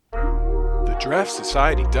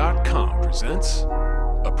DraftSociety.com presents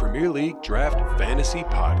a Premier League Draft Fantasy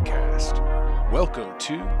Podcast. Welcome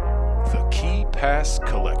to the Key Pass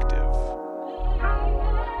Collective.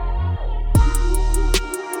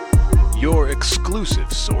 Your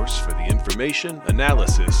exclusive source for the information,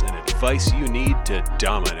 analysis, and advice you need to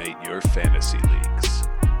dominate your fantasy leagues.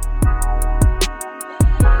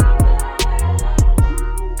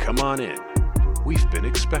 Come on in. We've been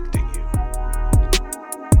expecting you.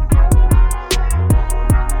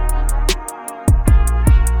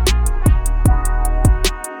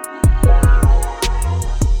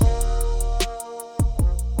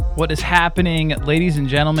 What is happening, ladies and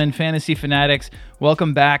gentlemen, fantasy fanatics?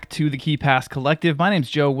 Welcome back to the Key Pass Collective. My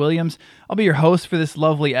name's Joe Williams. I'll be your host for this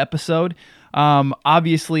lovely episode.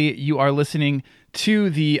 Obviously, you are listening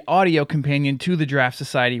to the audio companion to the Draft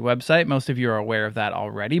Society website. Most of you are aware of that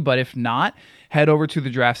already, but if not, head over to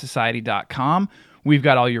thedraftsociety.com. We've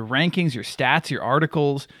got all your rankings, your stats, your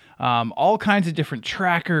articles, all kinds of different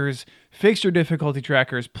trackers, fixture difficulty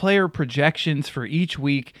trackers, player projections for each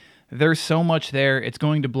week. There's so much there, it's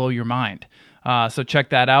going to blow your mind. So check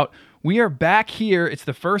that out. We are back here. It's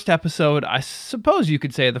the first episode, I suppose you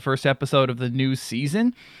could say the first episode of the new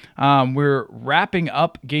season. We're wrapping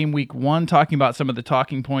up Game Week 1, talking about some of the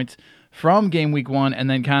talking points from Game Week 1, and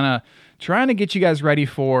then kind of trying to get you guys ready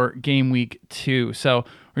for Game Week 2. So we're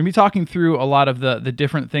going to be talking through a lot of the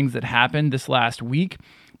different things that happened this last week.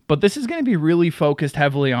 But this is going to be really focused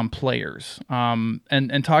heavily on players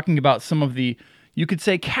and talking about some of the, you could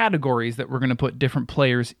say, categories that we're going to put different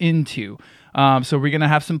players into. So we're going to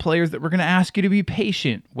have some players that we're going to ask you to be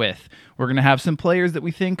patient with. We're going to have some players that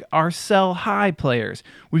we think are sell high players.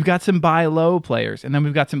 We've got some buy low players. And then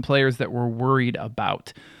we've got some players that we're worried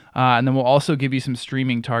about. And then we'll also give you some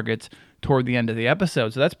streaming targets toward the end of the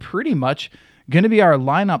episode. So that's pretty much going to be our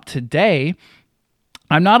lineup today.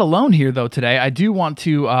 I'm not alone here, though, today. I do want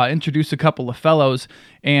to introduce a couple of fellows,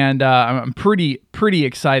 and I'm pretty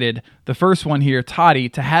excited. The first one here, Toddy,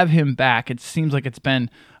 to have him back. It seems like it's been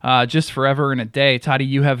just forever and a day. Toddy,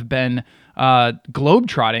 you have been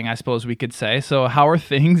globetrotting, I suppose we could say. So how are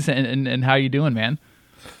things, and how you doing, man?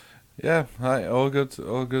 Yeah, hi, all good,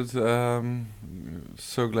 all good.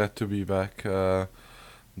 So glad to be back.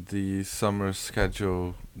 The summer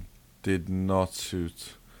schedule did not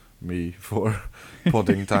suit me for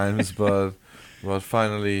podding times, but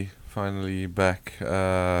finally back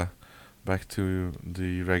to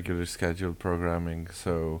the regular scheduled programming.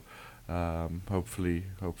 So hopefully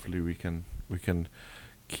we can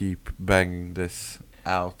keep banging this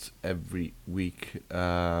out every week.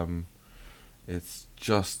 It's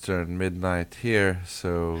just turned midnight here,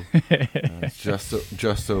 so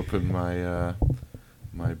just opened my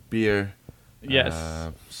my beer.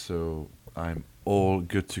 Yes. So I'm all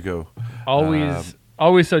good to go.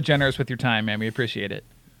 Always so generous with your time, man. We appreciate it.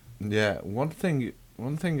 Yeah, one thing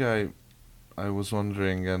I was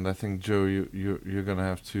wondering, and I think Joe, you're gonna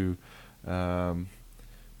have to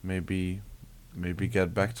maybe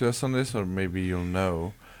get back to us on this, or maybe you'll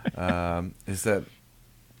know. Is that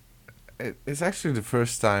it's actually the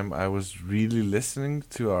first time I was really listening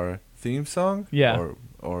to our theme song,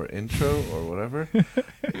 or intro or whatever.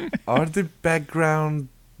 Are the background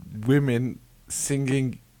women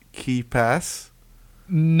singing Key Pass?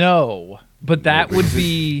 No, but that would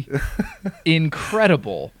be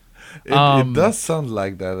incredible. It does sound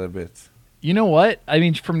like that a bit. You know what? I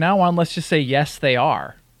mean, from now on, let's just say yes, they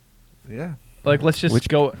are. Yeah. Like, let's just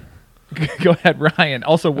go ahead, Ryan.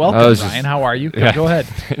 Also, welcome, Ryan. How are you? Yeah, go ahead.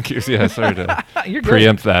 Thank you. Yeah, sorry to You're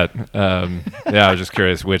preempt that. Yeah, I was just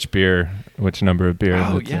curious which number of beer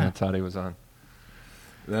that Toddy was on.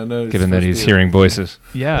 No, given that he's hearing voices.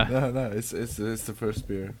 Yeah. No, it's the first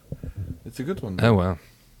beer. It's a good one. Oh, well.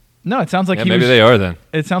 No, it sounds like maybe they are then.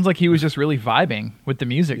 It sounds like he was just really vibing with the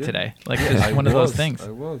music today. Like, it's one of those things.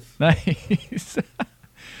 I was. Nice.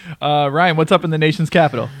 Ryan, what's up in the nation's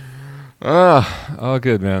capital? All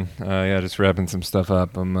good, man. Just wrapping some stuff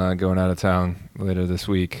up. I'm going out of town later this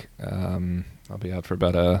week. I'll be out for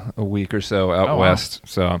about a week or so out west. Wow.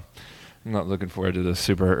 So I'm not looking forward to the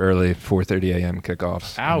super early 4:30 a.m.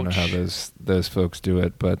 kickoffs. Ouch. I don't know how those folks do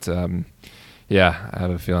it, but I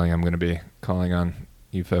have a feeling I'm going to be calling on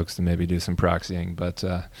you folks to maybe do some proxying. But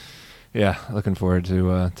looking forward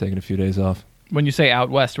to taking a few days off. When you say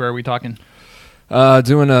out west, where are we talking?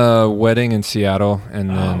 Doing a wedding in Seattle,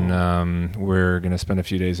 and then we're going to spend a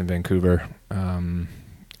few days in Vancouver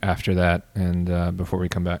after that, and before we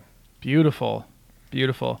come back. Beautiful.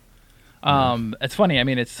 It's funny. I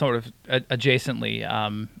mean, it's sort of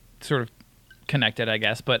adjacently sort of connected, I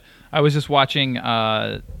guess. But I was just watching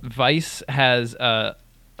Vice has a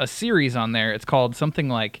series on there. It's called something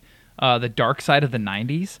like The Dark Side of the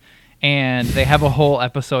 90s. And they have a whole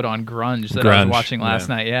episode on grunge that I was watching last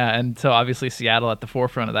night. Yeah, and so obviously Seattle at the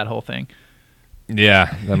forefront of that whole thing.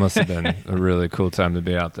 Yeah, that must have been a really cool time to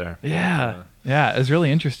be out there. Yeah, it was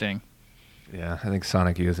really interesting. Yeah, I think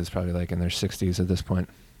Sonic Youth is probably like in their 60s at this point.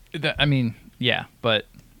 I mean, yeah, but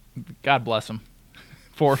God bless them.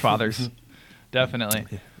 Forefathers, definitely.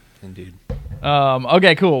 Yeah, indeed.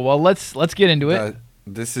 Okay, cool. Well, let's get into it.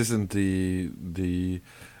 This isn't the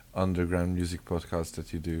underground music podcast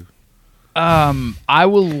that you do. I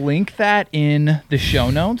will link that in the show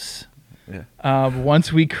notes. Yeah.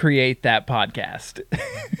 Once we create that podcast.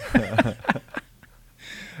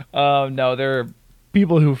 No, there are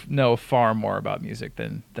people who know far more about music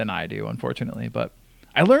than I do, unfortunately. But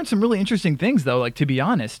I learned some really interesting things, though. Like, to be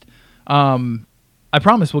honest, I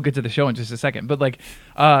promise we'll get to the show in just a second. But like,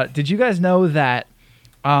 did you guys know that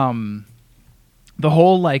the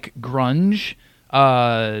whole like grunge,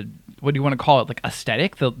 what do you want to call it, like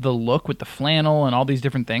aesthetic, the look with the flannel and all these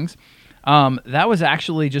different things, that was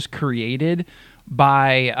actually just created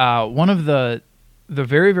by one of the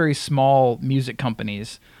very, very small music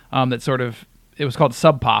companies that sort of, it was called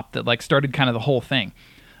Sub Pop, that like started kind of the whole thing.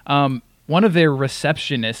 One of their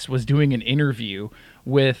receptionists was doing an interview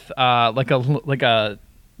with like a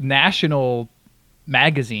national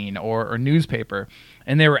magazine or newspaper,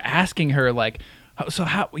 and they were asking her like, so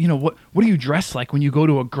how, what do you dress like when you go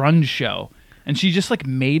to a grunge show? And she just like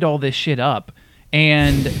made all this shit up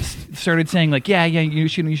and started saying like, yeah, you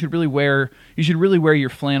should really wear your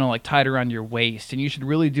flannel like tied around your waist, and you should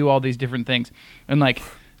really do all these different things, and like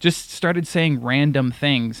just started saying random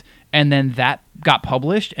things, and then that got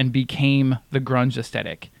published and became the grunge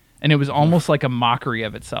aesthetic, and it was almost like a mockery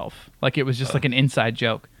of itself, like it was just like an inside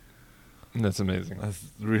joke. That's amazing. That's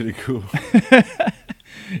really cool.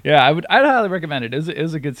 Yeah, I'd highly recommend it. It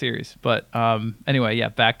was a good series. But anyway, yeah,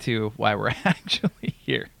 back to why we're actually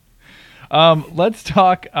here. Let's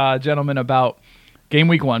talk, gentlemen, about game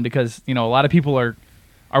week 1, because a lot of people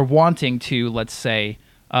are wanting to, let's say,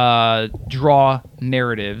 draw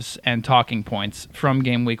narratives and talking points from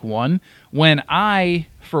game week 1, when I,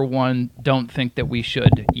 for one, don't think that we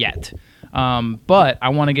should yet. But I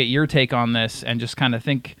want to get your take on this and just kind of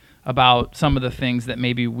think about some of the things that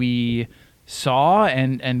maybe we saw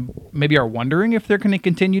and maybe are wondering if they're going to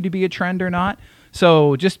continue to be a trend or not.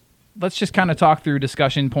 So let's just kind of talk through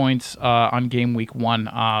discussion points on game week 1.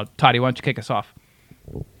 Toddy, why don't you kick us off?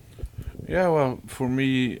 Yeah, well, for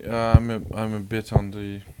me, I'm a bit on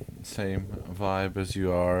the same vibe as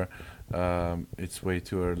you are. It's way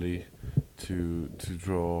too early to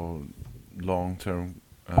draw long-term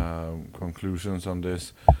conclusions on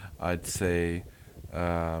this. I'd say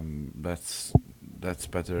that's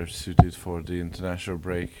better suited for the international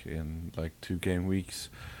break in like 2 game weeks.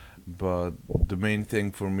 But the main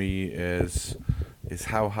thing for me is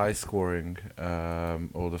how high scoring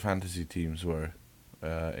all the fantasy teams were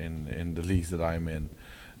in the leagues that I'm in,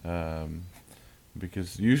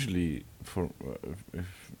 because usually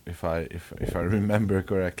if I remember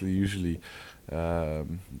correctly, usually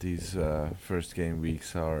these first game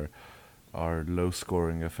weeks are low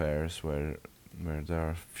scoring affairs where there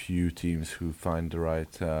are few teams who find the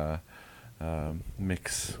right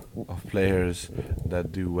mix of players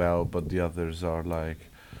that do well, but the others are like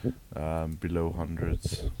below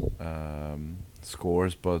hundreds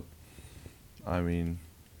scores. But I mean,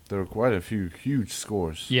 there are quite a few huge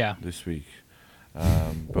scores this week,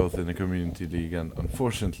 both in the community league and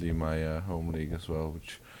unfortunately my home league as well,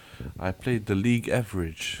 which I played the league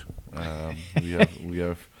average. We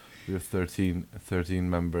have 13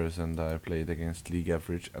 members, and I played against league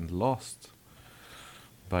average and lost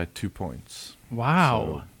by 2 points.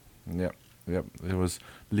 Wow. So, yeah. It was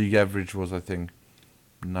league average was I think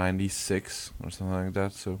 96 or something like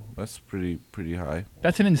that. So that's pretty high.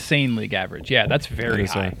 That's an insane league average. Yeah, that's very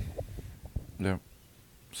high. Yeah.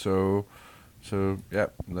 So yeah,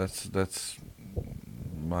 that's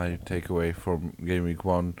my takeaway from game week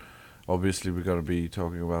 1. Obviously, we're gonna be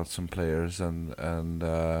talking about some players and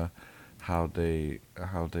how they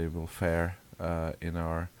will fare in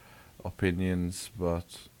our opinions,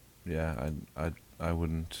 but yeah, I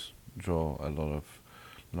wouldn't draw a lot of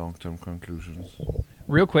long-term conclusions.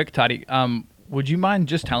 Real quick, Toddy, would you mind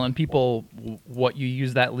just telling people what you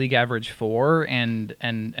use that league average for and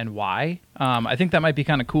why? I think that might be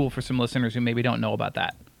kind of cool for some listeners who maybe don't know about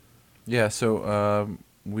that. Yeah, so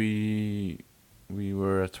we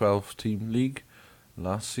were a 12-team league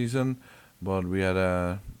last season, but we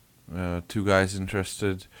had 2 guys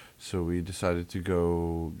interested, so we decided to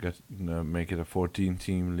go make it a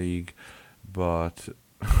 14-team league. But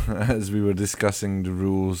as we were discussing the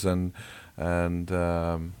rules and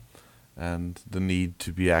and the need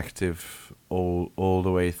to be active all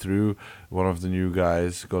the way through. One of the new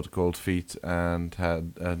guys got cold feet and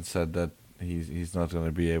said that he's not going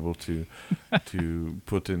to be able to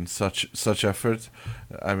put in such effort.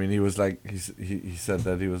 I mean, he was like he said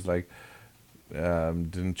that he was like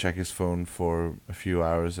didn't check his phone for a few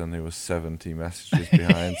hours and he was 70 messages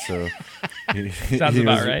behind. So sounds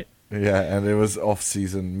about right. Yeah, and it was off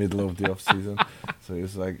season, middle of the off season. So he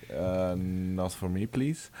was like, not for me,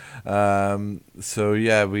 please. So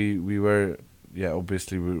yeah, we were,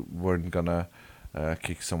 obviously we weren't gonna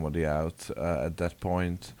kick somebody out at that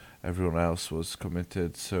point. Everyone else was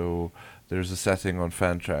committed. So there's a setting on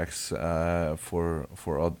Fantrax for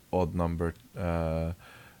odd number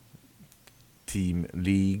team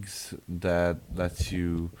leagues that lets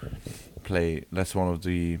one of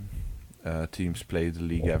the teams play the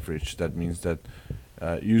league average. That means that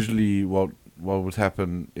usually what would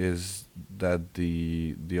happen is that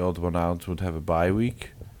the odd one out would have a bye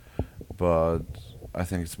week, but I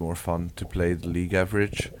think it's more fun to play the league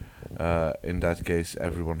average. In that case,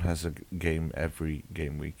 everyone has a game every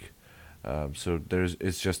game week. So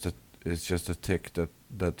it's just a tick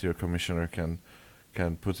that your commissioner can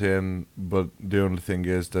put in, but the only thing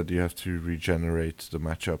is that you have to regenerate the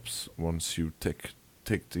matchups once you tick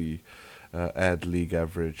the add league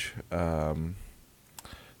average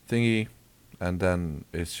thingy, and then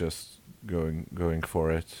it's just going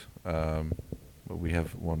for it. We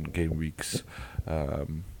have 1 game week's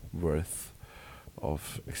worth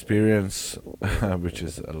of experience, which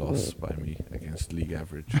is a loss by me against league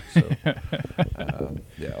average. So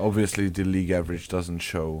obviously the league average doesn't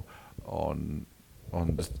show on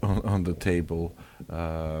the table,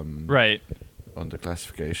 right, on the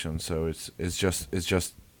classification. So it's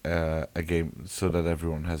just a game so that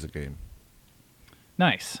everyone has a game.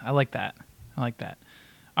 Nice. I like that.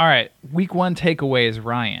 All right, week 1 takeaways,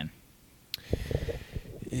 Ryan.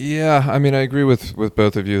 Yeah, I mean, I agree with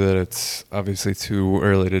both of you that it's obviously too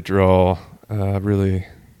early to draw really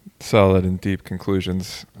solid and deep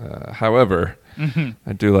conclusions. However,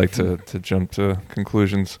 I do like to jump to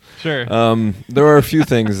conclusions. Sure. There are a few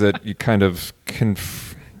things that you kind of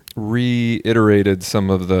reiterated some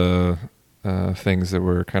of the things that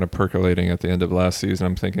were kind of percolating at the end of last season.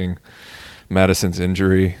 I'm thinking Madison's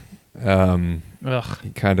injury. He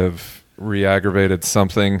kind of re-aggravated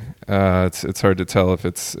something. It's hard to tell if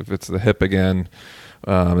it's the hip again.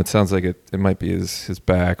 It sounds like it might be his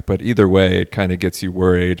back, but either way, it kind of gets you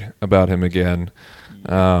worried about him again.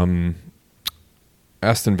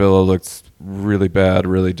 Aston Villa looked really bad,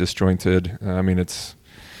 really disjointed. I mean, it's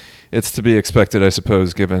to be expected, I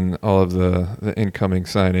suppose, given all of the incoming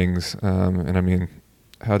signings. And I mean,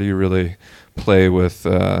 how do you really play with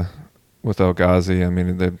El Ghazi? I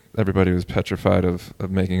mean, everybody was petrified of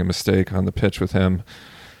making a mistake on the pitch with him.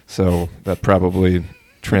 So that probably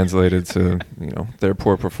translated to their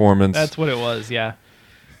poor performance. That's what it was. Yeah.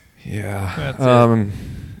 Yeah.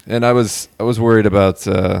 And I was worried about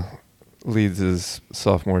Leeds'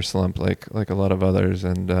 sophomore slump, like a lot of others,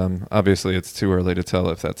 and obviously it's too early to tell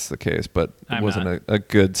if that's the case, but it wasn't a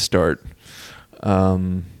good start.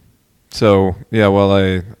 So yeah, well,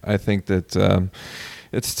 I think that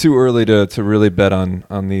it's too early to really bet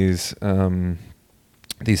on these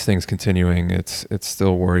things continuing. It's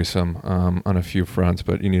still worrisome on a few fronts,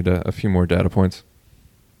 but you need a few more data points.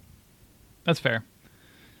 That's fair.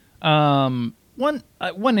 One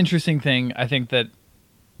interesting thing I think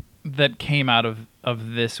that came out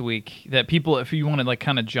of this week that people, if you want to like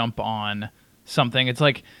kind of jump on something, it's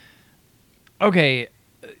like, okay,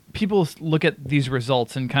 people look at these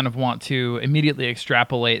results and kind of want to immediately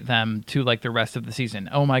extrapolate them to like the rest of the season.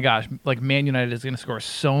 Oh my gosh, like Man United is going to score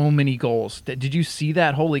so many goals. Did you see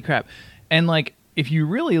that? Holy crap. And like, if you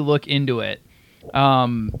really look into it, I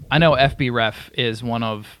know FB Ref is one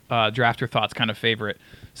of Drafter Thought's kind of favorite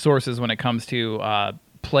sources when it comes to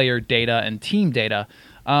player data and team data.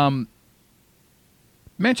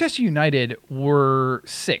 Manchester United were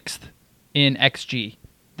 6th in XG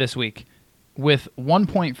this week with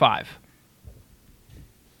 1.5.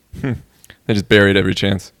 They just buried every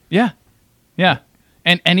chance. Yeah.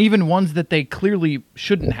 And even ones that they clearly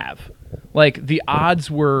shouldn't have. Like, the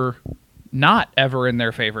odds were not ever in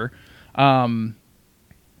their favor.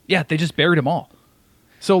 They just buried them all.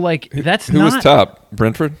 So, like, that's Who was top?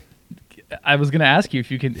 Brentford? I was going to ask you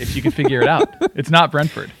if you can figure it out. It's not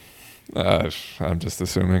Brentford. I'm just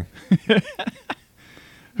assuming.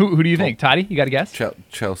 Who do you think? Toddy, you got a guess?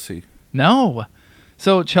 Chelsea. No.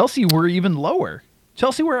 So Chelsea were even lower.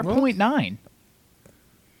 Chelsea were at 0.9.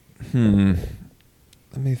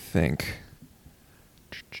 Let me think.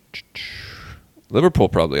 Liverpool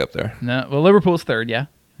probably up there. No. Well, Liverpool's 3rd, yeah.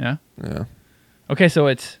 Yeah. Yeah. Okay, so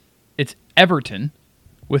it's Everton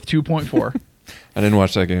with 2.4, I didn't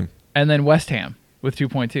watch that game. and then West Ham with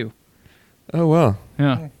 2.2. Oh, wow.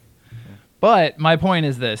 Yeah. But my point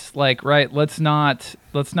is this, like, right, let's not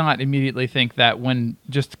immediately think that when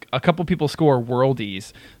just a couple people score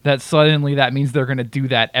worldies, that suddenly that means they're going to do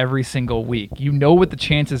that every single week. You know what the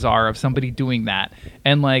chances are of somebody doing that.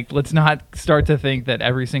 And, like, let's not start to think that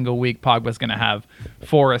every single week Pogba's going to have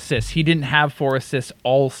 4 assists. He didn't have 4 assists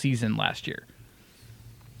all season last year.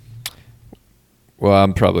 Well,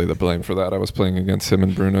 I'm probably the blame for that. I was playing against him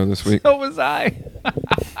and Bruno this week. So was I.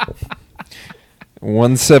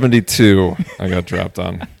 172 I got dropped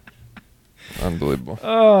on. Unbelievable.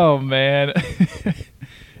 Oh, man.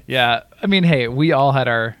 Yeah. I mean, hey, we all had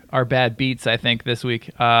our bad beats, I think, this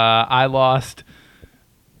week. I lost.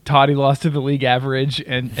 Toddy lost to the league average,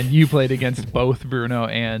 and you played against both Bruno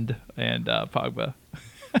and Pogba.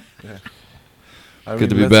 Yeah.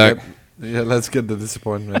 Good to be back. Let's get the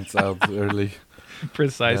disappointments out early.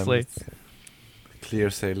 Precisely.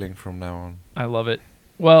 Clear sailing from now on. I love it.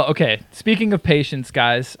 Well, okay. Speaking of patience,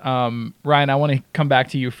 guys, Ryan, I want to come back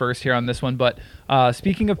to you first here on this one. But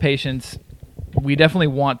speaking of patience, we definitely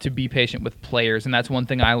want to be patient with players, and that's one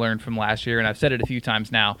thing I learned from last year, and I've said it a few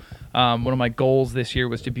times now. One of my goals this year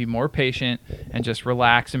was to be more patient and just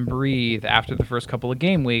relax and breathe after the first couple of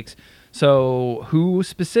game weeks. So who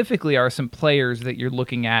specifically are some players that you're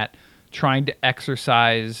looking at trying to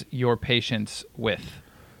exercise your patience with?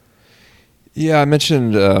 Yeah, I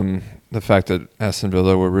mentioned the fact that Aston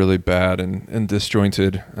Villa were really bad and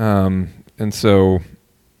disjointed. And so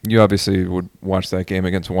you obviously would watch that game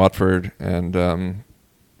against Watford, and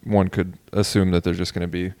one could assume that they're just going to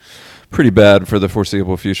be pretty bad for the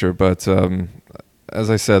foreseeable future. But as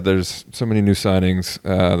I said, there's so many new signings.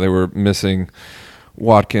 They were missing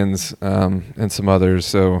Watkins and some others,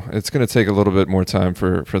 so it's going to take a little bit more time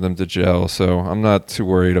for them to gel. So I'm not too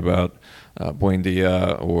worried about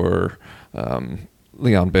Buendia or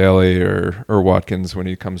Leon Bailey or Watkins when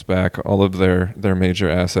he comes back. All of their major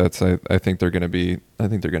assets, I think they're going to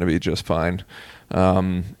be just fine.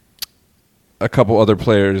 A couple other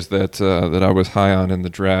players that I was high on in the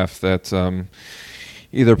draft that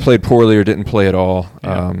either played poorly or didn't play at all.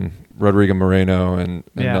 Yeah. Rodrigo Moreno and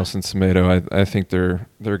Yeah. Nelson Semedo, I think they're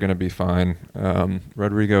going to be fine.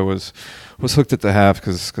 Rodrigo was hooked at the half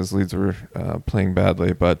because Leeds were playing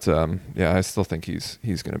badly, but yeah, I still think he's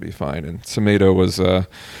going to be fine. And Semedo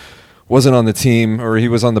wasn't on the team, or he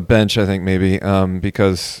was on the bench, I think maybe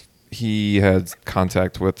because he had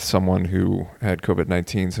contact with someone who had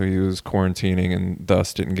COVID-19, so he was quarantining and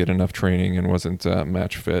thus didn't get enough training and wasn't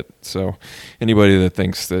match fit. So anybody that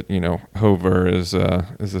thinks that Hover is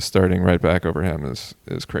a starting right back over him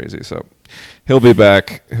is crazy. So he'll be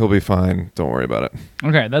back, he'll be fine. Don't worry about it.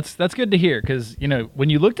 Okay, that's good to hear, because when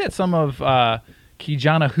you looked at some of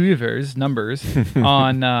Kijana Hoover's numbers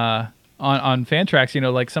on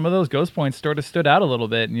Fantrax, like some of those ghost points sort of stood out a little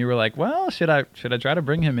bit, and you were like, well, should I try to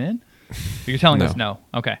bring him in? You're telling us no.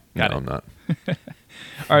 Okay, got it. No, I'm not.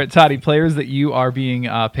 All right, Toddy, players that you are being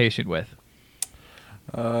patient with.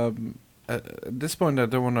 At this point, I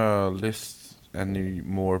don't want to list any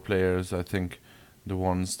more players. I think the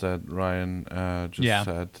ones that Ryan just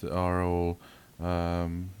said are all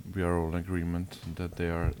we are all in agreement that they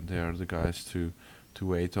are the guys to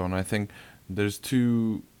wait on. I think there's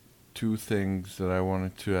two things that I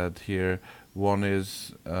wanted to add here. One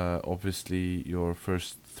is obviously your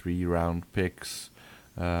first 3 round picks.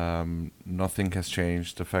 Nothing has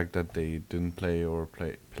changed. The fact that they didn't play or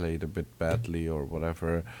played a bit badly or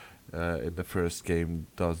whatever in the first game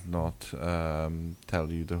does not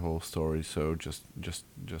tell you the whole story. So just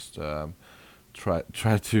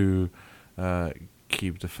try to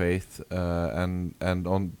keep the faith. And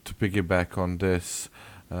on to piggyback on this,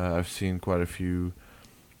 I've seen quite a few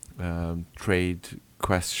trade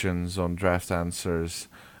questions on Draft Answers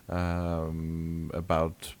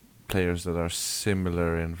about players that are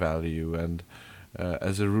similar in value, and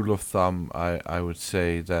as a rule of thumb, I would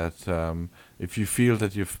say that if you feel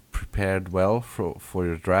that you've prepared well for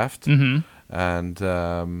your draft, and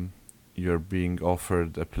you're being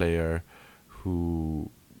offered a player who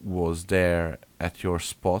was there at your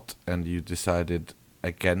spot and you decided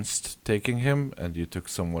against taking him and you took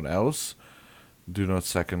someone else, do not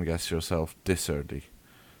second guess yourself this early.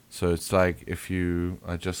 So it's like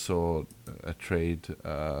I just saw a trade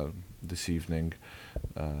this evening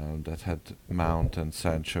that had Mount and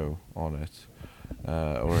Sancho on it,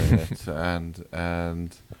 or in it,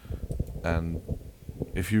 and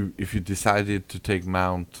if you decided to take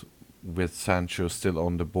Mount with Sancho still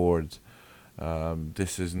on the board,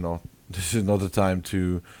 this is not this is not the time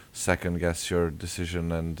to second guess your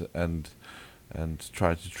decision and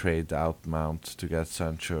try to trade out Mount to get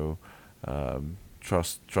Sancho.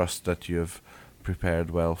 Trust that you've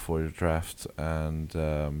prepared well for your draft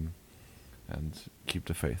and keep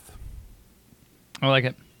the faith. I like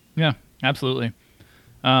it. Yeah, absolutely.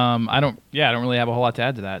 I don't really have a whole lot to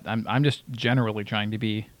add to that. I'm just generally trying to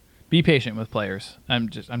be patient with players. I'm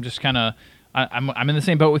just kind of I'm in the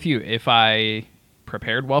same boat with you. If I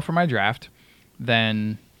prepared well for my draft,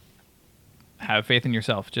 then have faith in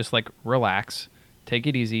yourself. Just like relax, take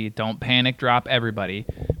it easy, don't panic drop everybody,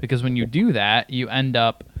 because when you do that, you end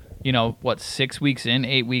up, 6 weeks in,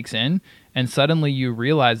 8 weeks in, and suddenly you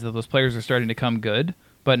realize that those players are starting to come good,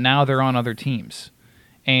 but now they're on other teams.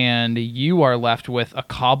 And you are left with a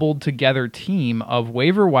cobbled together team of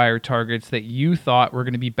waiver wire targets that you thought were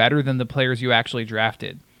going to be better than the players you actually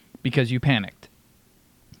drafted because you panicked,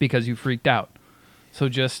 because you freaked out. So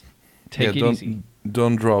just take it easy.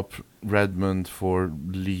 Don't drop Redmond for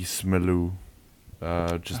Lise Melou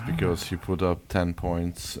just because he put up 10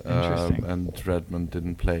 points and Redmond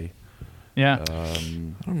didn't play. Yeah.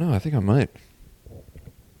 I don't know. I think I might.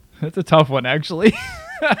 That's a tough one, actually.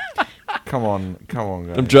 Come on,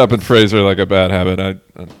 guys. I'm dropping Fraser like a bad habit.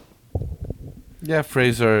 Yeah,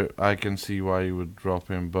 Fraser, I can see why you would drop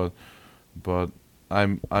him, but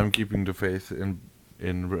I'm keeping the faith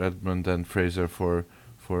in Redmond and Fraser for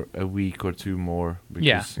a week or two more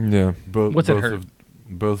because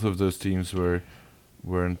both of those teams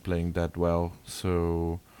weren't playing that well,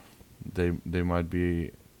 so they might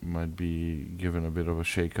be given a bit of a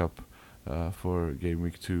shake up for game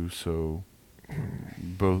week 2, so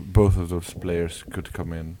both of those players could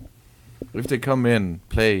come in. If they come in,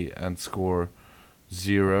 play and score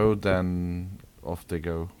 0, then off they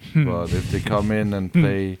go. But if they come in and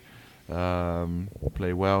play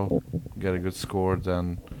well, get a good score,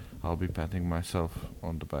 then I'll be patting myself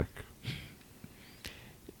on the back.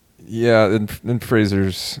 Yeah, in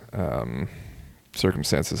Fraser's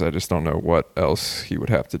circumstances, I just don't know what else he would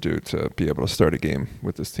have to do to be able to start a game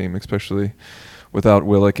with this team, especially without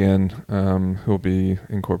Willock in, who'll be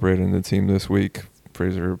incorporated in the team this week.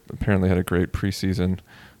 Fraser apparently had a great preseason.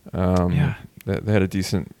 They had a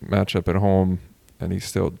decent matchup at home, and he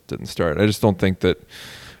still didn't start. I just don't think that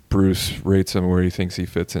Bruce rates him where he thinks he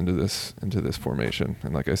fits into this formation.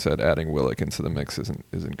 And like I said, adding Willock into the mix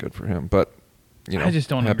isn't good for him. But I just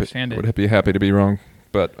don't understand it. Would be happy to be wrong,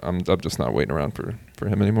 but I'm just not waiting around for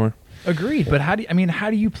him anymore. Agreed. But how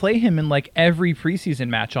do you play him in like every preseason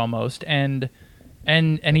match almost? And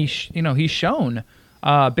he's shown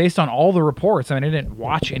based on all the reports. I mean, I didn't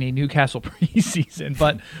watch any Newcastle preseason,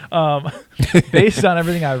 but based on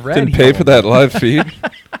everything I read, didn't pay for that live feed.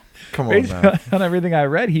 Come on, man. On everything I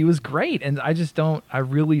read, he was great, and I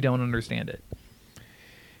really don't understand it.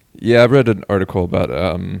 Yeah, I read an article about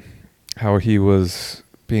how he was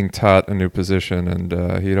being taught a new position,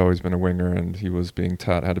 and he'd always been a winger, and he was being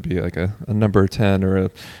taught how to be like a number 10 or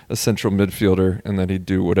a central midfielder, and that he'd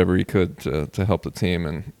do whatever he could to help the team.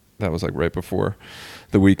 And that was like right before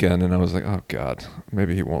the weekend, and I was like, oh God,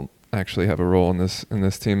 maybe he won't actually have a role in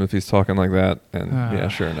this team if he's talking like that. And yeah,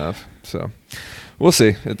 sure enough. So we'll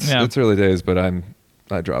see. It's early days, but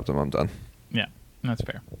I dropped him. I'm done. Yeah, that's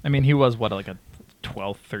fair. I mean, he was like a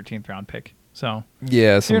 12th, 13th round pick. So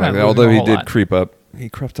yeah, something like that. Although he did creep up. He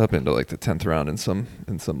crept up into like the 10th round in some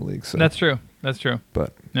leagues. So. That's true.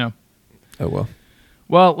 But no. Oh well.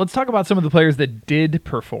 Well, let's talk about some of the players that did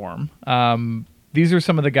perform. These are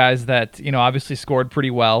some of the guys that obviously scored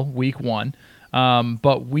pretty well week 1.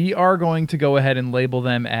 But we are going to go ahead and label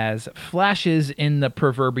them as flashes in the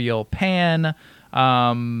proverbial pan,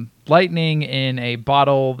 lightning in a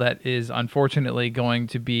bottle that is unfortunately going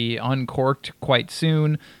to be uncorked quite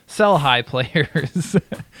soon. Sell high players,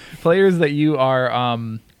 players that you are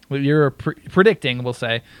you're predicting, we'll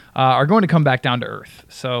say, are going to come back down to earth.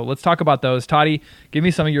 So let's talk about those. Toddy, give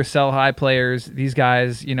me some of your sell high players. These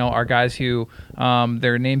guys, are guys who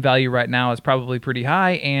their name value right now is probably pretty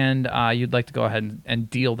high, and you'd like to go ahead and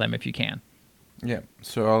deal them if you can. Yeah.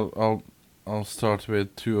 So I'll start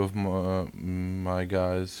with 2 of my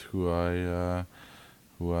guys who I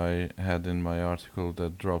had in my article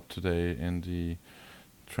that dropped today in the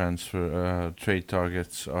transfer trade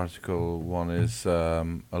targets article. One is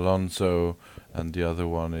Alonso and the other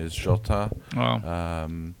one is Jota. Wow.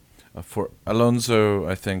 For Alonso,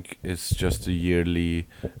 I think it's just a yearly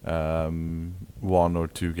 1 or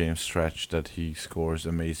 2 game stretch that he scores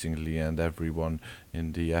amazingly, and everyone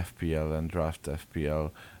in the FPL and Draft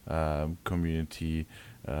FPL community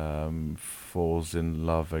falls in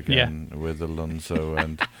love again with Alonso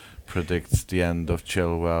and predicts the end of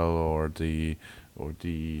Chilwell or the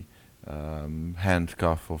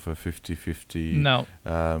handcuff of a 50-50 No.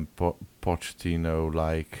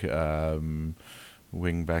 Pochettino-like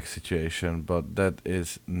wing-back situation, but that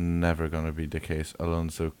is never going to be the case.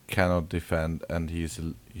 Alonso cannot defend, and he's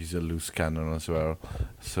a loose cannon as well.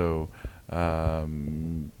 So I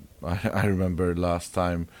remember last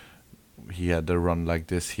time he had a run like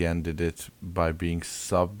this, he ended it by being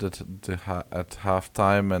subbed at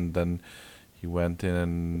halftime, and then he went in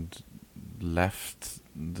and left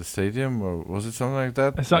the stadium, or was it something like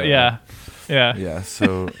that? So yeah. Yeah.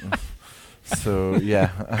 So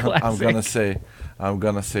yeah, I'm gonna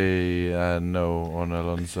say no on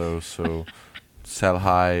Alonso. So sell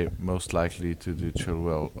high, most likely to the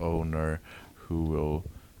Chilwell owner, who will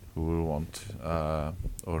want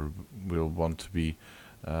or will want to be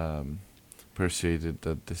persuaded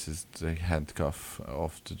that this is the handcuff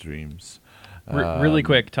of the dreams. Really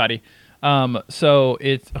quick, Toddy. So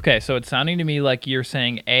it's okay. So it's sounding to me like you're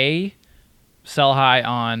saying A, sell high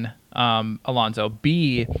on Alonso.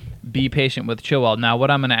 B, be patient with Chilwell. Now,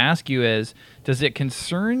 what I'm going to ask you is, does it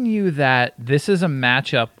concern you that this is a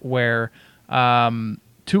matchup where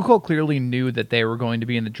Tuchel clearly knew that they were going to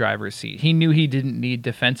be in the driver's seat? He knew he didn't need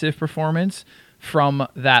defensive performance from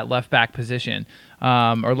that left back position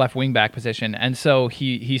or left wing back position, and so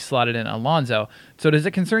he slotted in Alonso. So does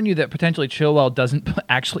it concern you that potentially Chilwell doesn't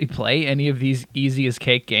actually play any of these easy as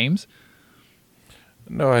cake games?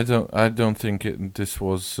 No, I don't think this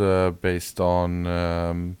was based on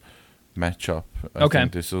matchup. I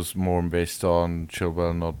think this was more based on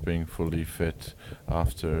Chilwell not being fully fit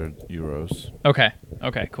after Euros. Okay,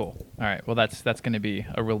 cool. All right, well that's going to be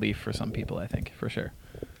a relief for some people, I think, for sure.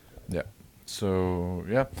 Yeah. So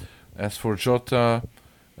yeah, as for Jota,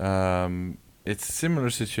 it's a similar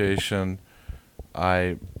situation.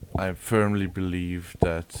 I firmly believe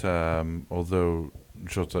that although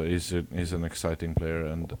Jota is an exciting player,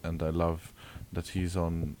 and I love that he's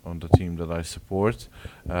on the team that I support,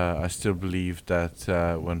 I still believe that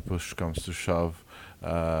when push comes to shove,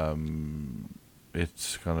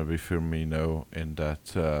 it's gonna be Firmino in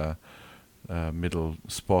that middle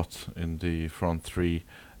spot in the front three,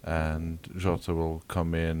 and Jota will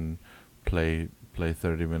come in, play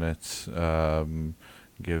 30 minutes,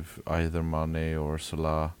 give either Mane or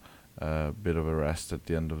Salah a bit of a rest at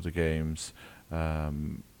the end of the games,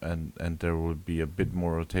 and there will be a bit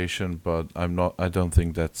more rotation, but I don't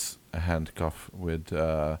think that's a handcuff with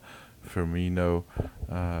Firmino,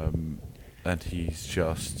 and he's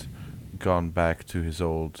just gone back to his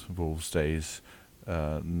old Wolves days,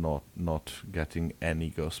 not getting any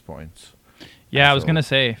ghost points. Yeah, I was gonna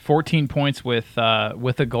say 14 points with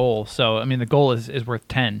a goal. So I mean, the goal is worth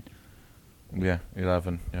 10. Yeah,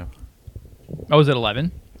 11. Yeah. Oh, is it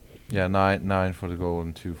 11? Yeah, 9 for the goal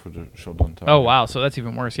and 2 for the shot on target. Oh wow, so that's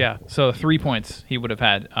even worse. Yeah, so 3 points he would have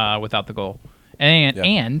had without the goal, and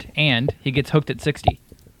he gets hooked at 60.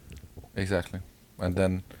 Exactly, and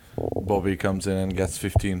then Bobby comes in and gets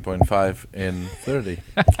 15.5 in 30.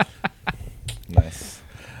 Nice.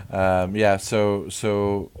 Yeah.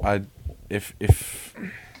 So I.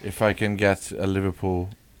 If I can get a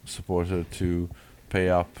Liverpool supporter to pay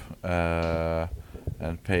up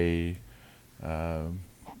and pay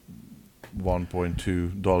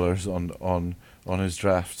 $1.2 on his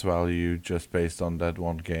draft value just based on that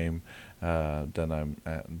one game, then I'm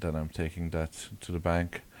taking that to the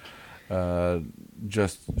bank.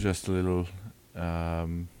 Just a little.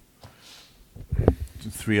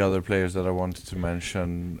 3 other players that I wanted to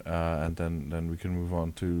mention, and then we can move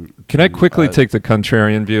on to. Can I quickly take the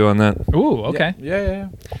contrarian view on that? Ooh, okay. Yeah.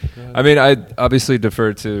 I mean, I obviously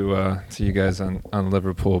defer to you guys on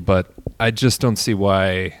Liverpool, but I just don't see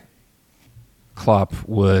why Klopp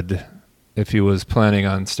would, if he was planning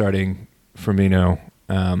on starting Firmino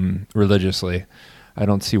religiously, I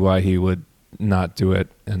don't see why he would not do it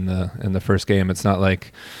in the first game. It's not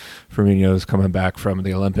like Firmino's coming back from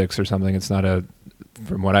the Olympics or something. It's not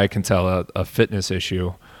from what I can tell, a fitness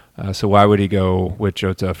issue. So why would he go with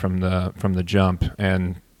Jota from the jump?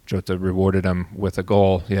 And Jota rewarded him with a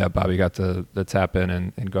goal. Yeah, Bobby got the tap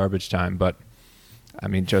in garbage time, but I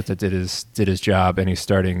mean, Jota did his job, and he's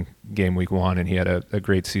starting game week 1, and he had a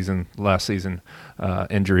great season last season,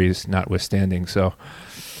 injuries notwithstanding. So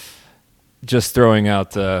just throwing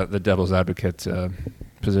out the devil's advocate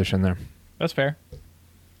position there. That's fair.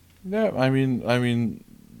 Yeah, I mean,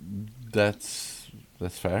 that's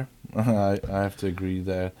fair. I have to agree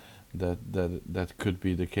there that could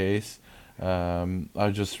be the case. I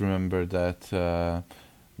just remember that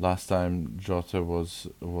last time Jota was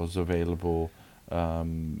available,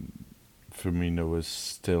 Firmino was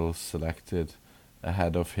still selected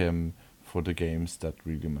ahead of him for the games that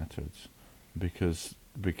really mattered, because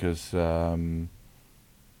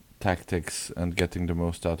tactics and getting the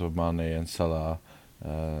most out of Mane and Salah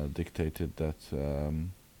dictated that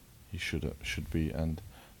he should be, and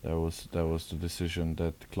that was the decision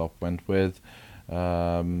that Klopp went with.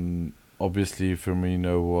 Obviously,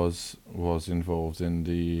 Firmino was involved in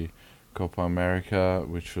the Copa America,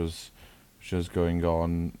 which was just going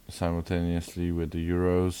on simultaneously with the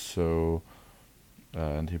Euros. So,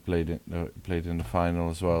 and he played in the final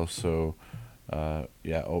as well. So, not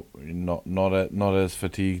as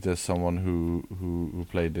fatigued as someone who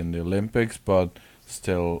played in the Olympics, but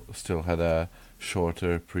still had a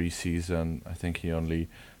shorter preseason. I think he only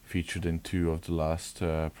featured in 2 of the last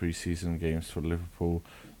preseason games for Liverpool.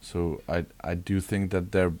 So I do think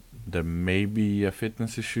that there may be a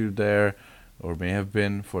fitness issue there, or may have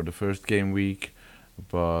been for the first game week,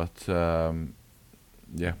 but we'll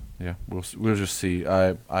just see.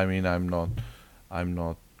 I mean I'm not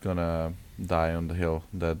gonna die on the hill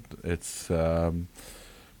that it's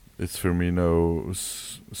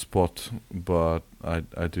Firmino's spot, but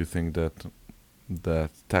I do think that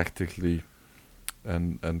tactically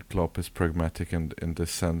and Klopp is pragmatic in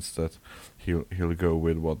this sense that he'll go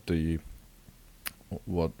with what the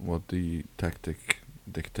tactic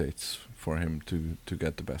dictates for him to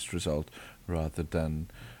get the best result, rather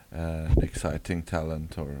than an exciting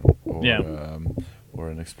talent or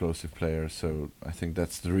an explosive player. So I think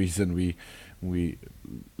that's the reason we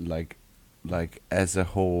like as a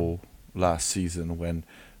whole last season when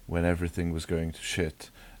everything was going to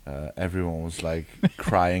shit, everyone was like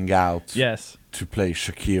crying out yes, to play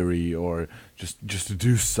Shaqiri or just to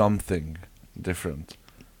do something different,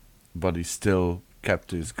 but he still kept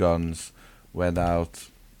to his guns, went out,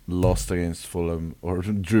 lost against Fulham or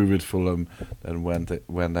drew with Fulham, then went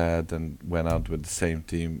ahead and went out with the same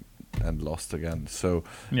team and lost again. So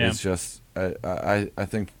it's just I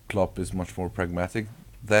think Klopp is much more pragmatic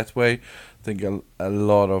that way. I think a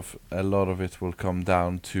lot of it will come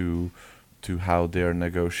down to how they're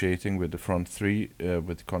negotiating with the front three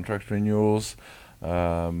with contract renewals,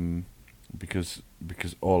 because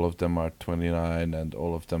all of them are 29 and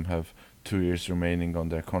all of them have 2 years remaining on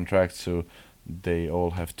their contract, so they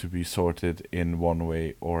all have to be sorted in one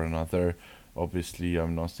way or another. Obviously,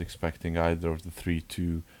 I'm not expecting either of the 3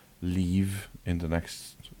 to leave in the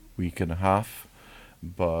next week and a half,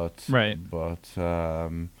 but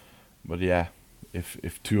yeah,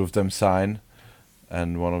 if 2 of them sign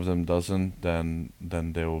and 1 of them doesn't, then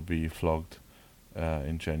they will be flogged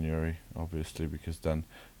in January, obviously, because then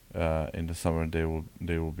in the summer they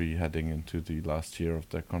will be heading into the last year of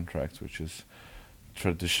their contract, which is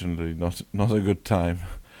traditionally not a good time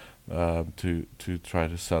to try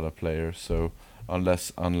to sell a player. So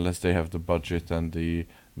unless they have the budget and the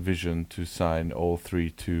vision to sign all 3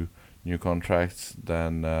 to new contracts,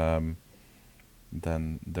 then there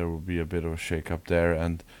will be a bit of a shake-up there,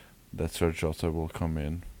 and that's where Jota will come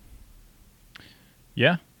in.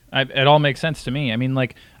 Yeah, it all makes sense to me. I mean,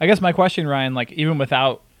 like, I guess my question, Ryan, like, even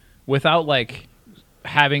without like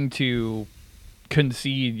having to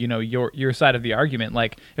concede, your side of the argument,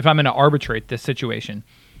 like, if I'm going to arbitrate this situation,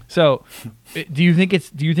 so do you think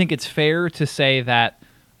it's fair to say that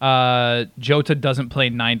Jota doesn't play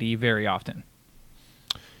 90 very often?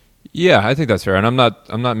 Yeah, I think that's fair, and I'm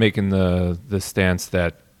not making the stance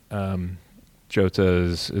that Jota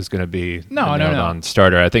is going to be on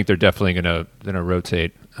starter. I think they're definitely going to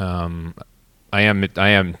rotate. I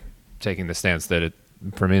am taking the stance that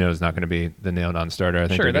Firmino is not going to be the nailed on starter. I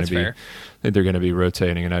think sure, that's fair. I think they're going to be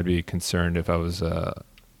rotating, and I'd be concerned if I was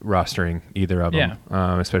rostering either of them,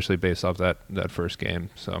 especially based off that first game.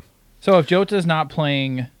 So if Jota's not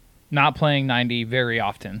playing 90 very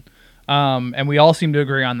often, and we all seem to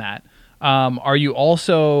agree on that, are you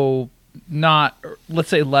also not, let's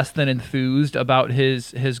say, less than enthused about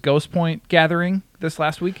his Ghost Point gathering this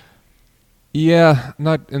last week? Yeah,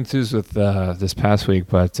 not enthused with this past week,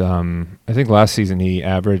 but I think last season he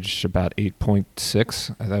averaged about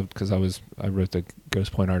 8.6. Because I wrote the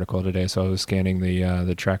Ghost Point article today, so I was scanning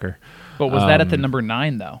the tracker. But was that at the number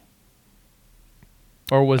 9 though,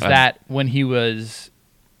 or was that when he was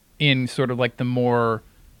in sort of like the more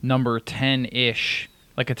number 10-ish,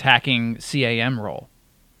 like attacking CAM role?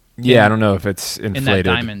 Yeah, I don't know if it's inflated in that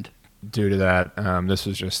diamond due to that. This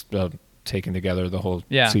was just taken together the whole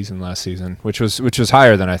season last season, which was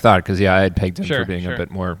higher than I thought, because I had pegged him for being a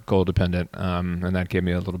bit more goal dependent, and that gave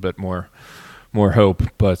me a little bit more hope.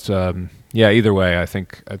 But either way, I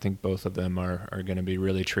think both of them are going to be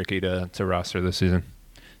really tricky to roster this season.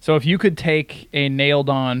 So if you could take a nailed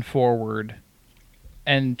on forward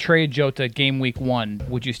and trade Jota game week 1,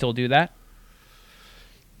 would you still do that?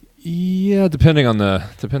 Yeah, depending on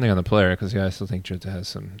the player, because I still think Jota has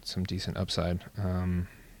some decent upside.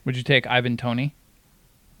 Would you take Ivan Toney?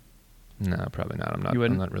 No, probably not. I'm You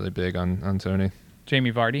wouldn't? not really big on Toney.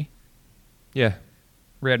 Jamie Vardy? Yeah.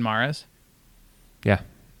 Riyad Mahrez? Yeah.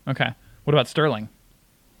 Okay. What about Sterling?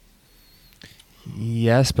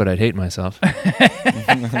 Yes, but I'd hate myself.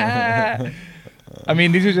 I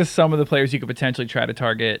mean, these are just some of the players you could potentially try to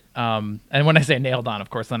target. And when I say nailed on,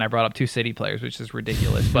 of course, then I brought up 2 City players, which is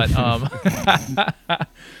ridiculous. But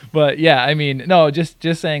but yeah, I mean, no, just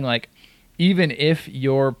saying, like, even if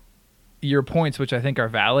your points, which I think are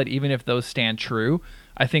valid, even if those stand true,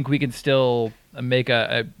 I think we can still make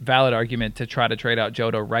a valid argument to try to trade out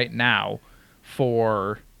Jota right now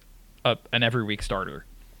for an every week starter.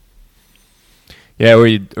 Yeah, or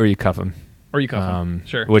you cuff him. Or you cuff him,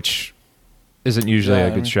 sure. Which isn't usually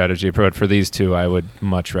a good strategy, but for these two, I would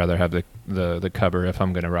much rather have the cover if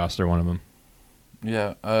I'm going to roster one of them.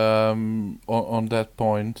 Yeah, on that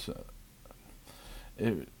point,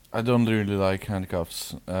 I don't really like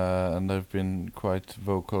handcuffs, and I've been quite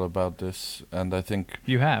vocal about this, and I think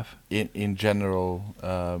you have in general,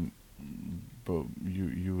 but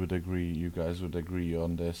you would agree, you guys would agree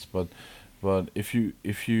on this, but if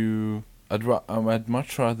you I'd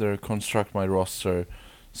much rather construct my roster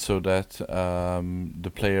so that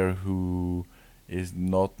the player who is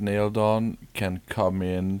not nailed on can come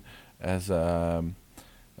in as a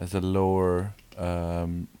lower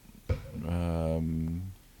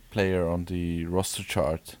player on the roster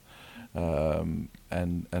chart,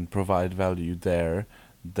 and provide value there,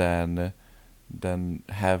 than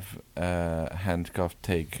have handcuff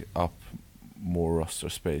take up more roster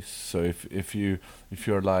space. So if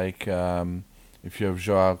you're like if you have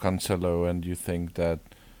Joao Cancelo and you think that,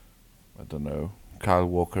 I don't know, Kyle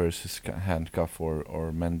Walker is his handcuff, or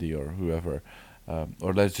Mendy or whoever,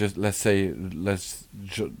 or let's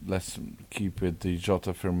keep it the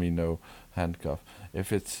Jota Firmino handcuff.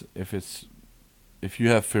 If you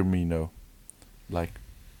have Firmino, like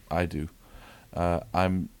I do,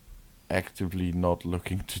 I'm actively not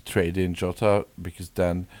looking to trade in Jota, because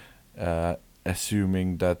then,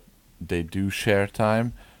 assuming that they do share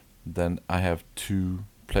time, then I have 2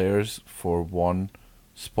 players for 1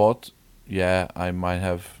 spot. Yeah, I might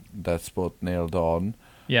have that spot nailed on.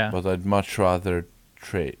 Yeah. But I'd much rather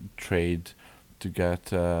trade to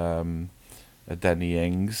get a Danny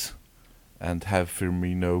Ings and have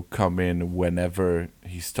Firmino come in whenever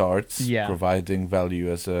he starts, providing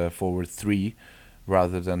value as a forward 3,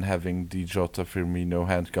 rather than having the Jota Firmino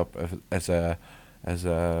handcuff as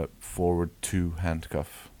a forward 2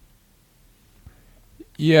 handcuff.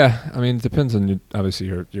 Yeah, I mean, it depends on obviously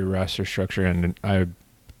your roster structure, and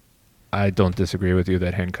I don't disagree with you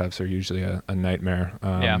that handcuffs are usually a nightmare.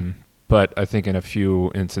 But I think in a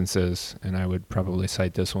few instances, and I would probably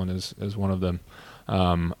cite this one as one of them,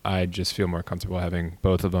 I just feel more comfortable having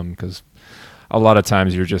both of them, because a lot of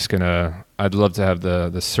times you're just I'd love to have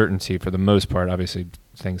the certainty for the most part. Obviously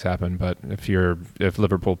things happen, but if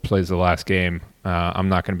Liverpool plays the last game, I'm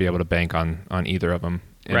not going to be able to bank on either of them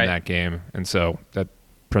in that game, and so that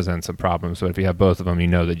presents a problem. So if you have both of them, you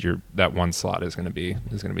know that that one slot is going to be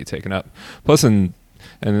taken up. Plus, and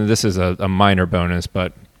this is a minor bonus,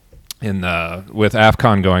 but with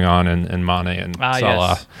AFCON going on and Mane and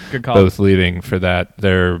Salah both leaving for that,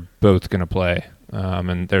 they're both going to play.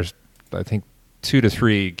 And there's, I think, 2 to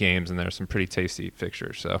 3 games, and there's some pretty tasty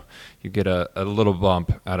fixtures. So you get a little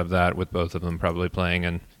bump out of that with both of them probably playing,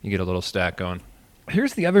 and you get a little stack going.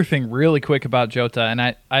 Here's the other thing really quick about Jota,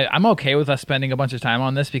 and I'm okay with us spending a bunch of time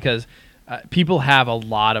on this, because people have a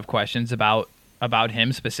lot of questions about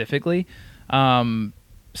him specifically.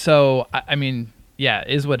 So, I mean, yeah, it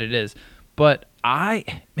is what it is. But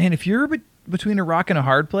if you're between a rock and a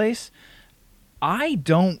hard place, I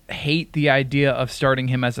don't hate the idea of starting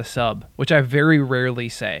him as a sub, which I very rarely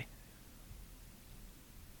say.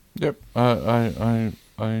 Yep, I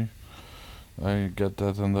get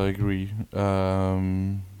that, and I agree.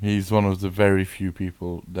 He's one of the very few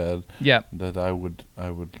people that I would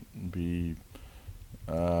be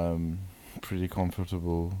pretty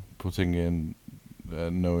comfortable putting in,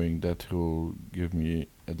 knowing that he'll give me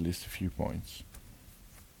at least a few points.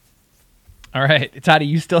 All right, Toddy,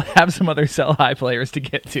 you still have some other sell high players to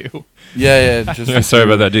get to. Yeah. Just sorry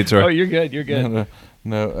about that detour. Oh, you're good. You're good.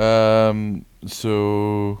 No.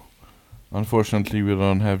 So, unfortunately, we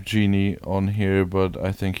don't have Genie on here, but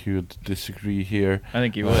I think he would disagree here. I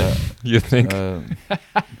think he would. You think?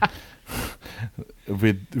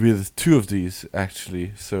 With 2 of these,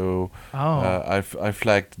 actually. So, I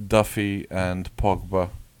flagged Duffy and Pogba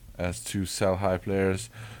as 2 sell high players.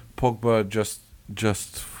 Pogba just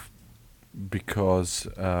because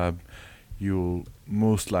you'll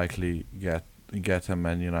most likely get a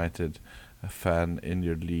Man United fan in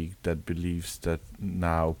your league that believes that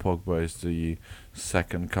now Pogba is the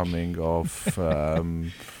second coming of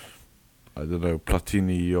I don't know,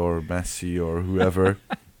 Platini or Messi or whoever.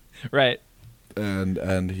 Right.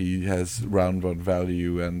 And he has round one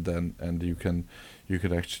value, and you can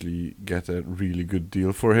actually get a really good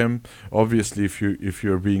deal for him. Obviously, if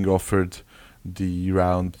you're being offered the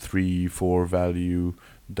round 3-4 value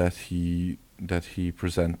that he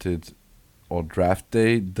presented on draft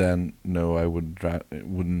day, then no, I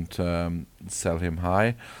wouldn't sell him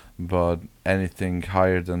high. But anything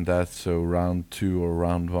higher than that, so round 2 or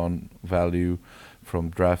round 1 value from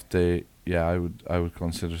draft day, yeah, I would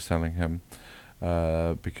consider selling him.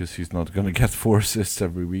 Because he's not going to get 4 assists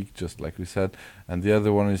every week, just like we said. And the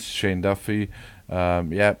other one is Shane Duffy.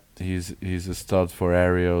 He's a stud for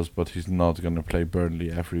aerials, but he's not going to play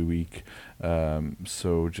Burnley every week.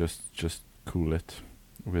 So just cool it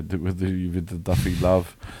with the Duffy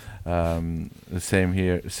love. The same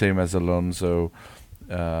here, same as Alonso.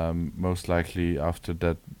 Most likely after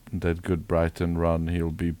that good Brighton run, he'll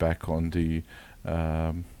be back on the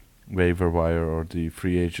waiver wire or the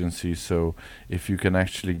free agency. So if you can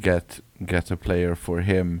actually get a player for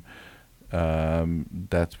him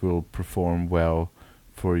that will perform well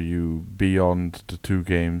for you beyond the 2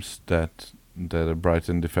 games that a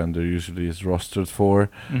Brighton defender usually is rostered for,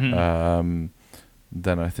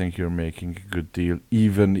 then I think you're making a good deal.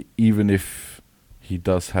 Even if he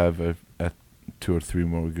does have a 2 or 3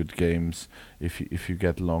 more good games, if you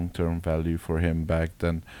get long-term value for him back,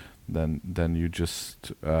 then you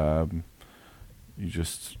just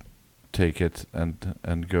take it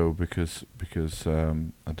and go, because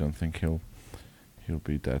I don't think he'll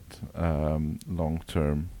be that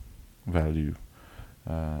long-term value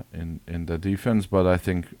in the defense. But I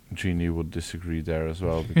think Genie would disagree there as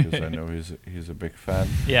well, because I know he's a big fan.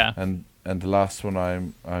 Yeah. And the last one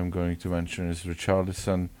I'm going to mention is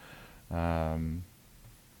Richarlison.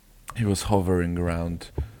 He was hovering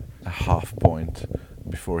around a half point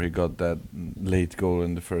before he got that late goal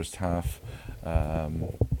in the first half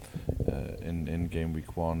in game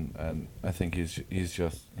week 1, and I think he's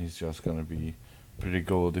just going to be pretty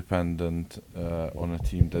goal dependent on a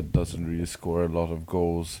team that doesn't really score a lot of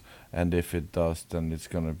goals, and if it does, then it's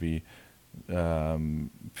going to be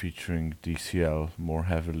featuring DCL more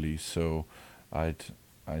heavily. So I'd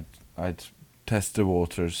test the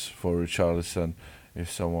waters for Richarlison if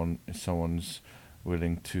someone's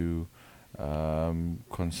willing to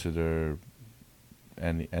consider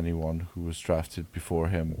anyone who was drafted before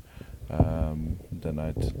him, then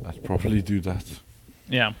I'd probably do that.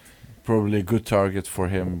 Yeah. Probably a good target for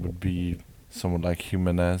him would be someone like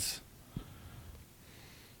Jimenez,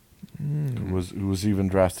 who was even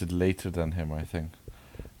drafted later than him, I think,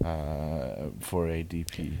 for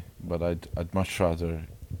ADP. But I'd much rather,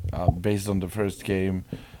 based on the first game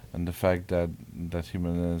and the fact that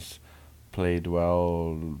Jimenez played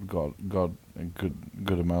well, got a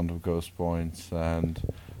good amount of ghost points, and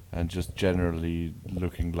just generally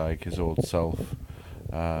looking like his old self,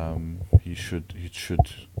 he should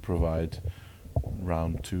provide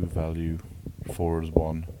round 2 value, forward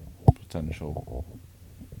 1 potential.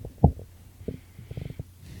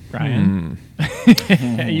 Ryan,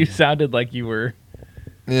 you sounded like you were.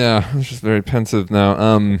 Yeah, I was just very pensive now.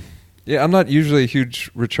 I'm not usually a huge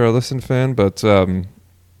Richarlison fan, but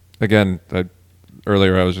again,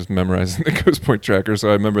 earlier I was just memorizing the ghost point tracker, so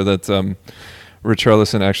I remember that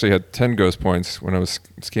Richarlison actually had 10 ghost points when I was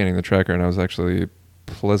scanning the tracker, and I was actually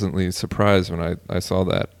pleasantly surprised when I saw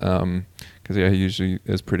that, because he usually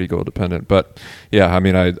is pretty goal dependent. But yeah, I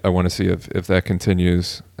mean, I want to see if that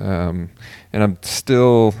continues, and I'm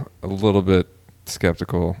still a little bit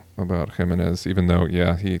skeptical about Jimenez, even though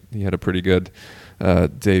he had a pretty good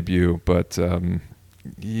debut, but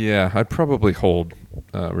I'd probably hold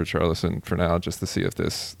Richarlison for now, just to see if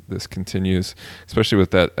this continues, especially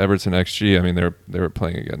with that Everton XG. I mean, they were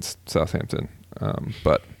playing against Southampton,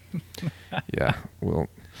 but we'll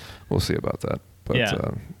see about that. But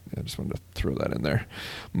I just wanted to throw that in there.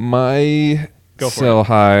 My sell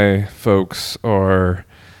high folks are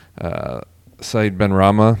Said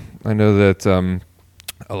Benrahma. I know that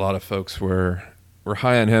a lot of folks were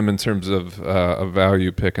high on him in terms of a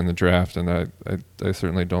value pick in the draft, and I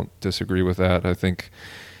certainly don't disagree with that. I think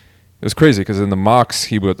it was crazy because in the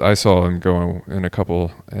mocks I saw him go in a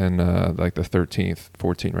couple in like the 13th,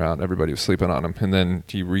 14th round. Everybody was sleeping on him, and then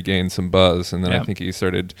he regained some buzz, and then I think he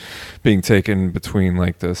started being taken between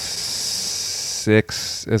like the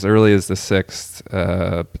 6th, as early as the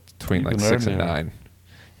 6th, between like 6 and 9.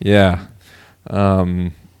 Yeah.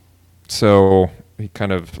 So he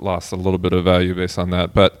kind of lost a little bit of value based on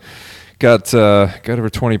that, but got over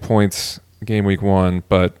 20 points game week 1.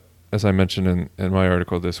 But as I mentioned in my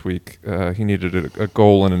article this week, he needed a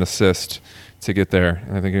goal and an assist to get there.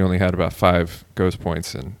 And I think he only had about 5 ghost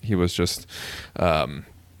points, and he was just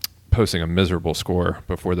posting a miserable score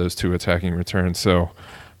before those 2 attacking returns. So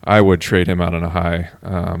I would trade him out on a high.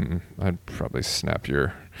 I'd probably snap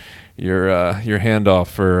your handoff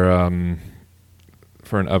for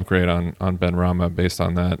an upgrade on Benrahma based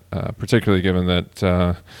on that, particularly given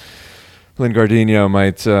that Lingardinho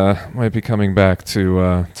might be coming back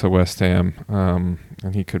to West Ham,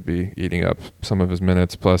 and he could be eating up some of his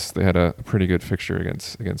minutes. Plus, they had a pretty good fixture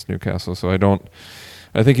against Newcastle, so I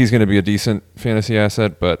think he's going to be a decent fantasy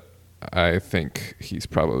asset, but I think he's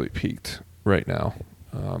probably peaked right now.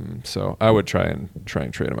 So I would try and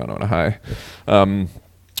trade him out on a high.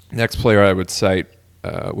 Next player I would cite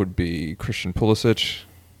would be Christian Pulisic,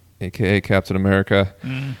 aka Captain America.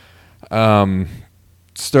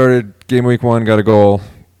 Started game week 1, got a goal,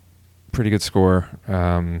 pretty good score.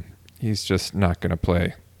 He's just not going to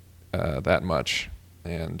play that much,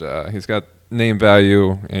 and he's got name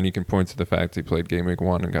value, and you can point to the fact he played game week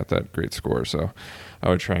 1 and got that great score. So I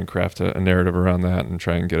would try and craft a narrative around that and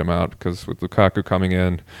try and get him out, because with Lukaku coming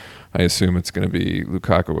in, I assume it's going to be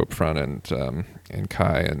Lukaku up front and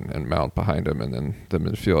Kai and Mount behind him, and then the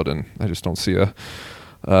midfield. And I just don't see a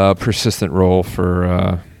persistent role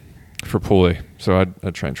for Pulley. So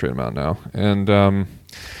I'd try and trade him out now. And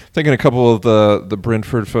thinking a couple of the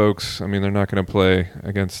Brentford folks. I mean, they're not going to play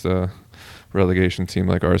against a relegation team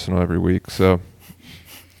like Arsenal every week, so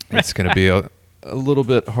it's going to be a little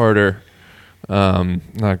bit harder.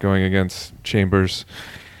 Not going against Chambers.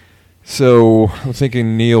 So I'm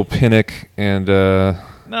thinking Neil Pinnock and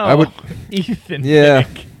Ethan. Yeah.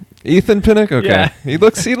 Pinnock. Ethan Pinnock? Okay. Yeah. He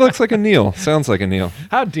looks like a Neil. Sounds like a Neil.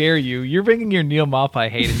 How dare you? You're bringing your Neil Maupay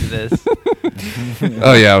hate into this.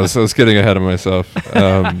 Oh yeah, I was getting ahead of myself.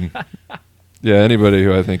 Yeah, anybody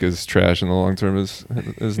who I think is trash in the long term is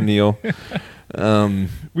Neil.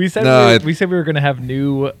 We said we were going to have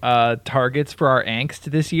new targets for our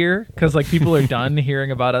angst this year, because like people are done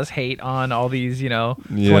hearing about us hate on all these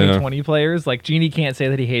 2020 players. Like Genie can't say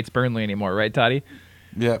that he hates Burnley anymore, right, Toddy?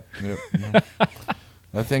 Yep.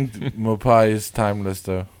 I think Maupay is timeless,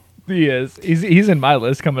 though. He is. He's in my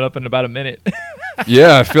list coming up in about a minute.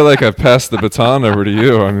 Yeah, I feel like I've passed the baton over to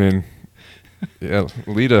you. I mean, yeah,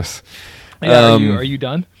 lead us. Yeah, are you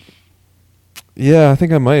done? Yeah, I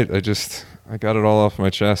think I might. I got it all off my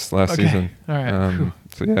chest last season. All right.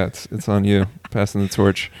 So yeah, it's on you, passing the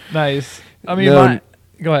torch. Nice. I mean,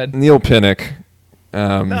 go ahead. Neil Pinnock.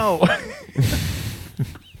 No.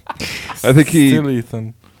 I think Still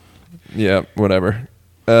Ethan. Yeah, whatever.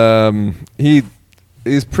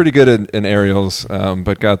 He's pretty good in aerials,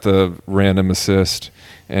 but got the random assist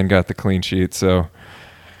and got the clean sheet. So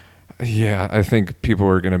yeah, I think people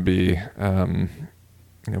are going to be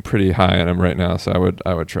pretty high on him right now. So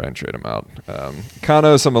I would try and trade him out.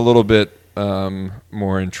 Kanos, I'm a little bit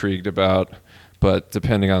more intrigued about, but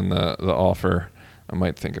depending on the offer, I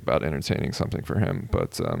might think about entertaining something for him.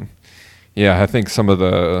 But yeah, I think some of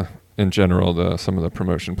the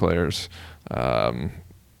promotion players,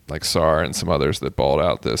 like Sarr and some others that balled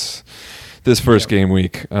out this first game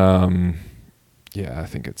week. Yeah, I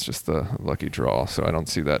think it's just a lucky draw, so I don't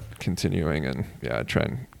see that continuing. And yeah, I'd try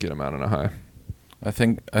and get him out on a high. I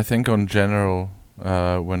think on general,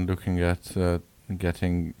 when looking at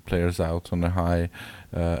getting players out on a high,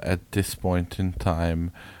 at this point in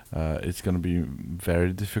time, it's going to be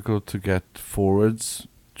very difficult to get forwards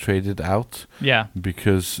traded out. Yeah.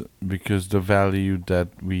 Because the value that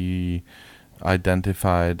we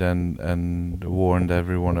identified and warned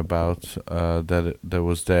everyone about that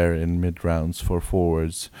was there in mid rounds for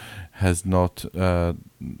forwards has not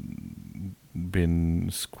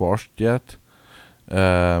been squashed yet,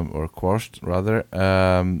 or quashed rather.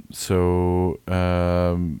 So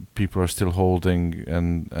people are still holding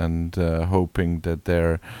and hoping that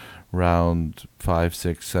their round 5,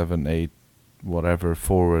 6, 7, 8 whatever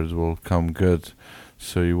forwards will come good.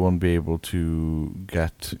 So you won't be able to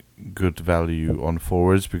get good value on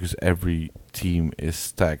forwards because every team is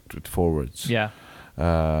stacked with forwards. Yeah.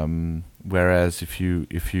 Whereas if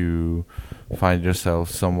you find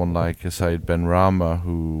yourself someone like Said Benrahma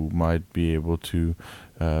who might be able to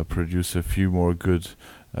produce a few more good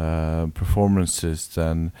performances,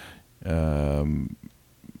 then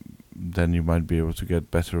you might be able to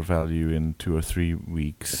get better value in 2 or 3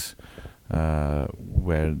 weeks.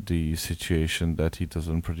 Where the situation that he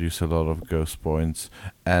doesn't produce a lot of ghost points,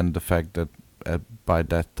 and the fact that by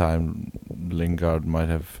that time Lingard might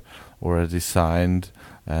have already signed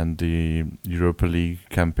and the Europa League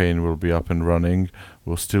campaign will be up and running,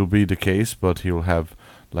 will still be the case, but he'll have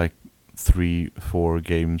like 3-4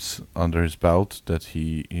 games under his belt that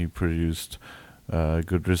he produced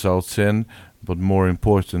good results in. But more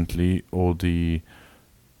importantly, all the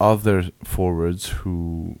other forwards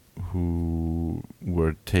who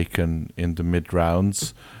were taken in the mid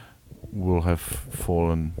rounds will have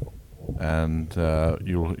fallen, and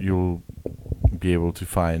you'll be able to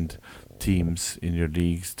find teams in your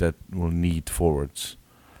leagues that will need forwards.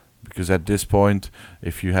 Because at this point,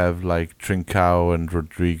 if you have like Trincao and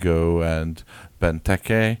Rodrigo and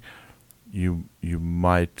Benteke, you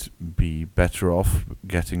might be better off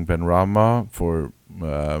getting Benrahma for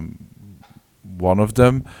one of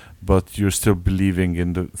them, but you're still believing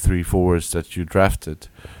in the 3 forwards that you drafted,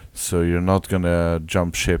 so you're not gonna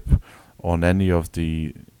jump ship on any of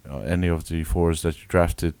the forwards that you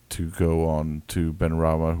drafted to go on to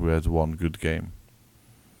Benrahma, who had one good game.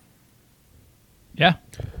 Yeah.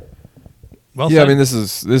 Well yeah, said. I mean, this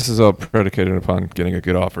is all predicated upon getting a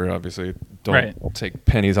good offer. Obviously, don't take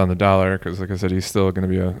pennies on the dollar because, like I said, he's still going to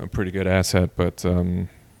be a pretty good asset. But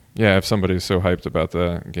yeah, if somebody's so hyped about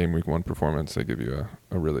the game week 1 performance, they give you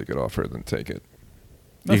a really good offer, then take it.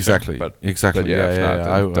 That's exactly. But Yeah.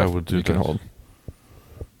 I would do you can that. hold.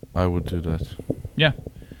 I would do that. Yeah.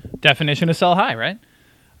 Definition of sell high, right?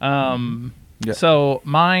 Yeah. So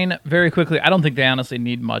mine, very quickly, I don't think they honestly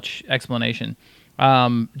need much explanation.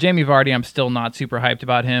 Jamie Vardy, I'm still not super hyped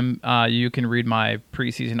about him. You can read my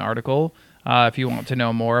preseason article if you want to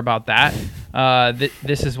know more about that.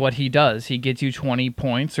 This is what he does. He gets you 20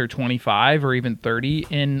 points or 25 or even 30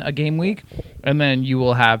 in a game week, and then you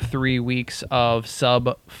will have 3 weeks of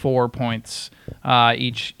sub 4 points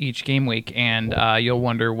each game week, and you'll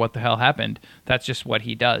wonder what the hell happened. That's just what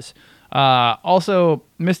he does. Also,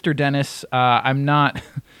 Mr. Dennis, I'm not...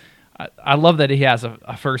 I love that he has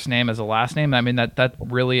a first name as a last name. I mean, that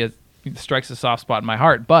really strikes a soft spot in my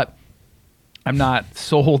heart, but I'm not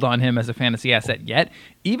sold on him as a fantasy asset yet,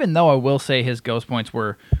 even though I will say his ghost points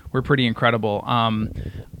were pretty incredible.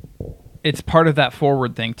 It's part of that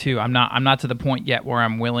forward thing too. I'm not to the point yet where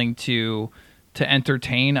I'm willing to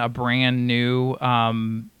entertain a brand new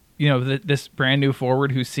this brand new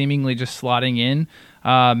forward who's seemingly just slotting in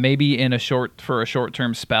maybe in a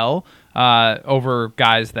short-term spell over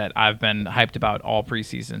guys that I've been hyped about all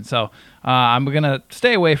preseason. So I'm going to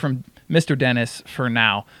stay away from Mr. Dennis for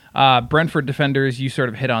now. Brentford defenders, you sort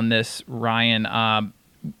of hit on this, Ryan,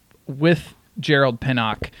 with Gerald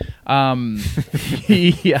Pinnock. By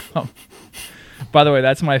the way,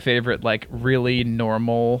 that's my favorite, like really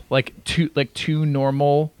normal, too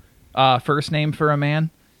normal first name for a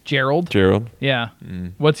man. Gerald. Yeah.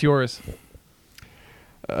 What's yours?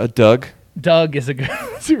 Doug. Doug is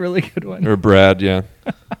it's a really good one. Or Brad, yeah.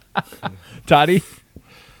 Toddy?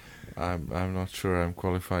 I'm not sure I'm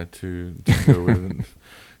qualified to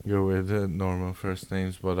go with normal first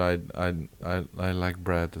names, but I like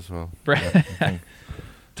Brad as well. Brad. Yeah,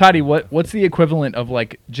 Toddy, what's the equivalent of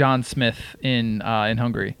like John Smith in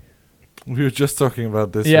Hungary? We were just talking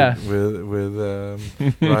about this with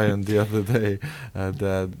Ryan the other day.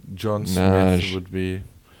 That John Smith would be,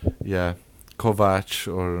 Kovac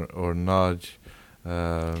or Nagy,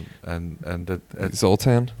 and that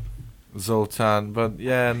Zoltan. But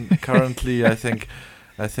yeah, and currently I think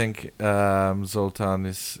Zoltan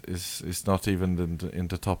is not even in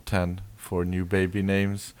the top 10 for new baby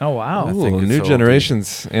names. Oh wow! Ooh, new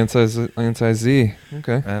generations anti-Z.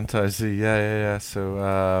 Okay. Anti-Z, yeah.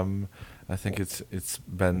 So I think it's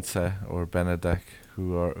Benze or Benedek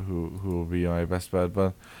who will be my best bet.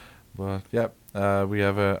 But yeah, I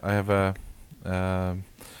have a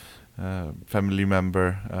family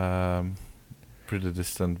member, pretty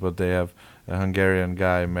distant, but they have a Hungarian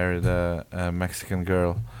guy married a Mexican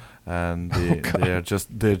girl, and they're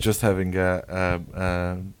just having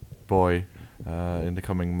a boy in the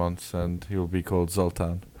coming months, and he will be called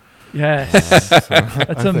Zoltan. Yes,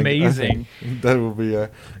 that's amazing. I think that will be a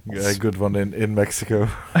good one in Mexico.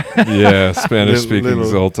 Yeah, Spanish-speaking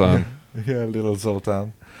Zoltan. Yeah, little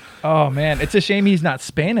Zoltan. Oh man, it's a shame he's not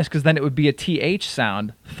Spanish, because then it would be a TH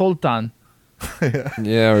sound. Zoltan.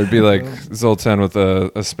 Yeah, or it'd be like Zoltan with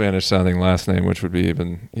a Spanish-sounding last name, which would be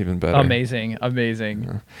even better. Amazing.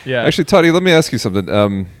 Yeah. Actually, Toddy, let me ask you something.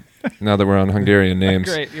 Now that we're on Hungarian names,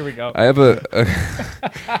 great. Here we go. I have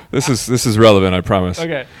this is relevant, I promise.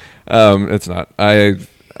 Okay. It's not. I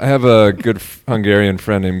have a good Hungarian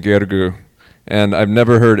friend named Gergő, and I've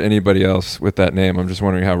never heard anybody else with that name. I'm just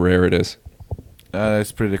wondering how rare it is.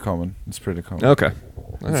 It's pretty common. Okay.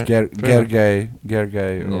 It's Gergely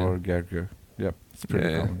or Gergő. Yep, it's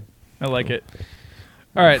pretty common. I like it.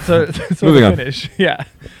 All right, so Moving to on. finish, yeah.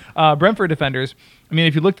 Brentford defenders, I mean,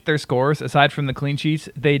 if you looked at their scores, aside from the clean sheets,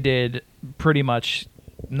 they did pretty much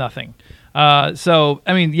nothing. So,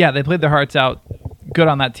 I mean, yeah, they played their hearts out. Good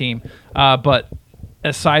on that team. But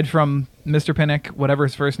aside from Mr. Pinnock, whatever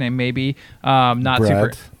his first name may be, not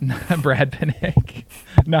Brad. super Brad Pinnock,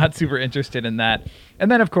 not super interested in that. And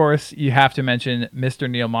then, of course, you have to mention Mr.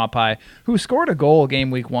 Neil Maupay, who scored a goal game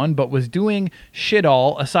week 1, but was doing shit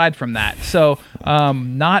all aside from that. So,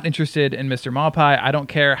 not interested in Mr. Maupay. I don't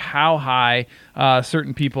care how high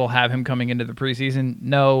certain people have him coming into the preseason.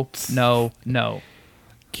 No.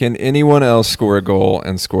 Can anyone else score a goal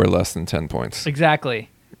and score less than 10 points? Exactly.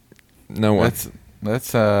 No one. That's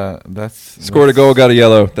Scored a goal, got a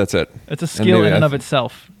yellow. That's it. It's a skill in and of it.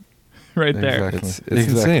 itself, right there. Exactly. It's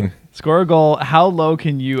insane. Score a goal. How low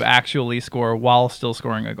can you actually score while still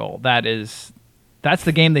scoring a goal? That's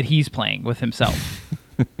the game that he's playing with himself.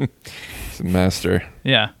 It's a master.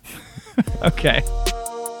 Yeah. Okay.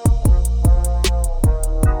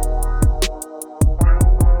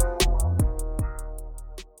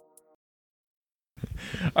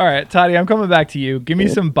 All right, Toddy, I'm coming back to you. Give me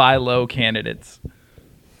some buy low candidates.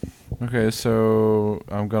 Okay, so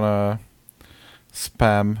I'm gonna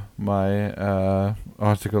spam my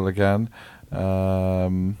article again,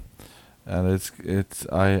 and I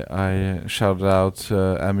shouted out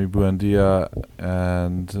Emi Buendia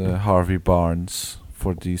and Harvey Barnes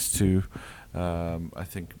for these two. I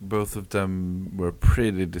think both of them were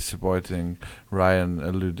pretty disappointing. Ryan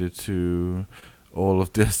alluded to all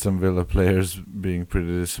of the Aston Villa players being pretty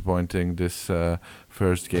disappointing this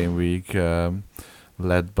first game week,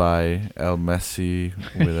 led by El Messi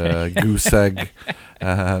with a goose egg,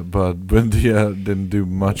 but Buendia didn't do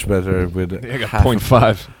much better with got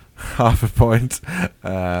 0.5. half a point,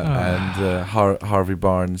 and Harvey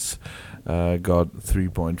Barnes got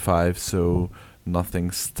 3.5, so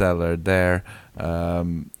nothing stellar there.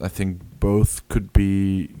 I think both could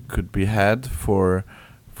be had for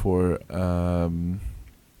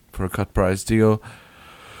a cut price deal.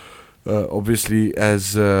 Obviously,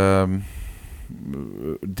 as the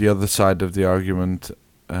other side of the argument,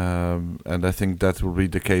 and I think that will be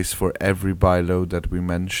the case for every buy low that we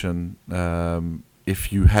mention.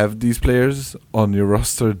 If you have these players on your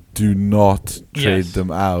roster, do not trade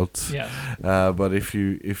them out. Yes. But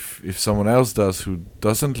if someone else does who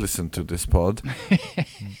doesn't listen to this pod,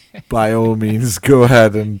 by all means go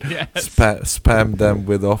ahead and spam them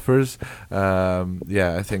with offers.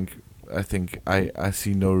 I think I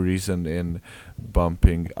see no reason in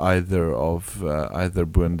bumping either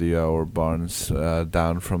Buendia or Barnes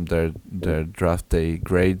down from their draft day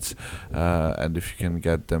grades, and if you can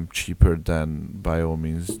get them cheaper, then by all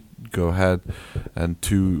means go ahead. And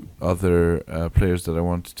two other players that I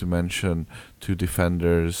wanted to mention, two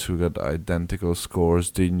defenders who got identical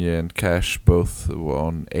scores, Digne and Cash, both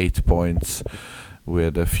on 8 points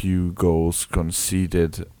with a few goals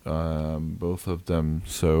conceded, both of them.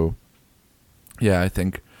 So yeah, I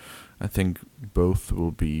think both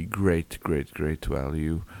will be great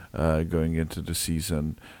value going into the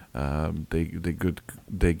season.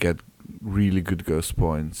 They get really good ghost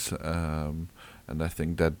points, and I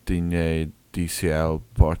think that Digne DCL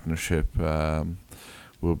partnership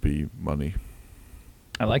will be money.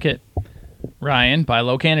 I like it. Ryan, buy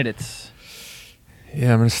low candidates.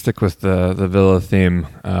 Yeah, I'm going to stick with the Villa theme.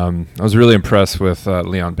 I was really impressed with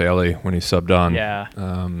Leon Bailey when he subbed on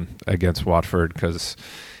against Watford, because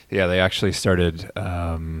they actually started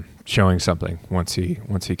showing something once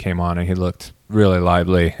he came on, and he looked really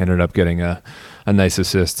lively. Ended up getting a nice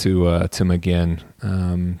assist to McGinn.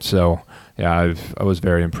 I was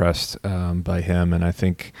very impressed by him, and I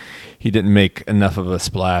think he didn't make enough of a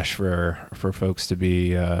splash for folks to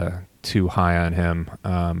be too high on him,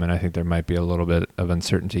 and I think there might be a little bit of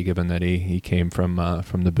uncertainty given that he came from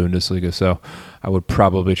the Bundesliga. So I would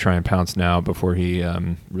probably try and pounce now before he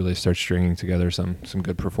really starts stringing together some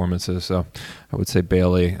good performances. So I would say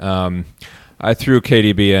Bailey. I threw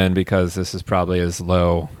KDB in because this is probably as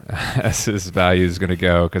low as his value is going to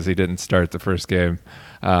go, because he didn't start the first game.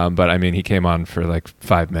 But I mean, he came on for like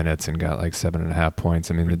 5 minutes and got like 7.5 points.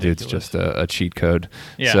 I mean, Ridiculous. The dude's just a cheat code.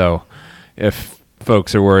 Yeah. So if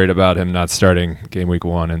folks are worried about him not starting game week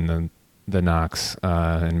 1 and the knocks,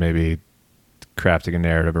 and maybe crafting a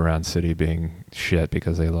narrative around City being shit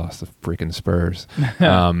because they lost the freaking Spurs,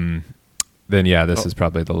 then this is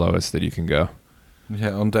probably the lowest that you can go.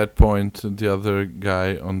 Yeah, on that point, the other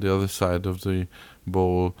guy on the other side of the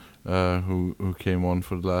ball who came on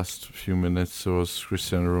for the last few minutes was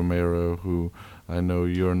Cristiano Romero, who I know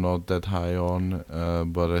you're not that high on,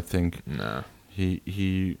 but I think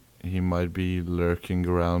he he might be lurking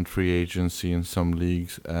around free agency in some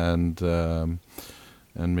leagues, and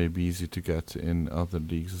maybe easy to get in other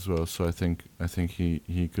leagues as well. So I think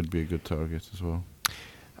he could be a good target as well.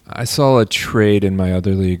 I saw a trade in my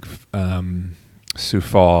other league,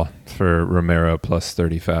 Soufal for Romero plus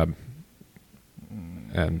 30 fab,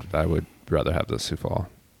 and I would rather have the Soufal.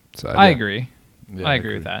 So I agree. Yeah, I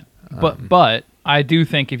agree with that. But I do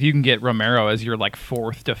think if you can get Romero as your like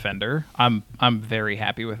fourth defender, I'm very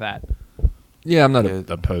happy with that. Yeah, I'm not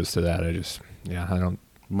opposed to that. I don't.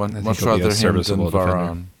 Much rather him than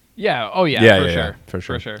Varane. Yeah. Oh yeah. For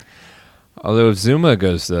sure. Although if Zuma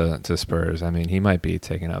goes to Spurs, I mean, he might be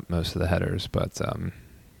taking up most of the headers. But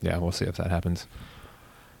yeah, we'll see if that happens.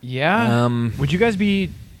 Yeah. Would you guys be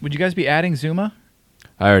adding Zuma?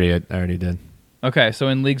 I already did. Okay, so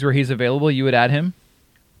in leagues where he's available, you would add him?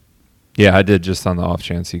 Yeah, I did, just on the off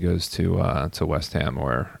chance he goes to West Ham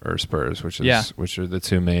or Spurs, which are the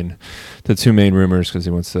two main rumors, because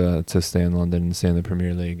he wants to stay in London and stay in the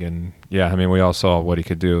Premier League. And yeah, I mean, we all saw what he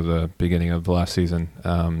could do at the beginning of last season.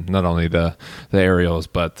 Not only the aerials,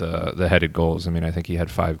 but the headed goals. I mean, I think he had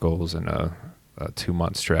 5 goals in a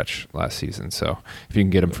 2-month stretch last season. So if you can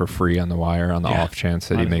get him for free on the wire on the off chance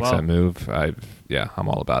that he makes that move, I'm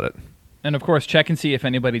all about it. And of course, check and see if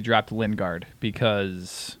anybody dropped Lingard,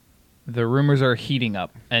 because the rumors are heating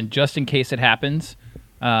up. And just in case it happens,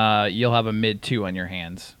 you'll have a mid-2 on your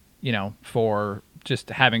hands, for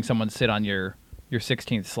just having someone sit on your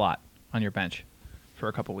 16th slot on your bench for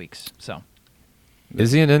a couple weeks. So,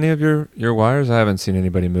 is he in any of your wires? I haven't seen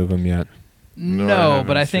anybody move him yet. No,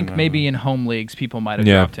 but I think maybe in home leagues people might have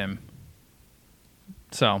dropped him.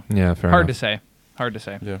 So, yeah, fair hard enough. to say. Hard to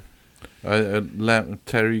say. Yeah.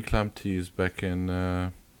 Terry Lamptey is back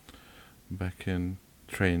in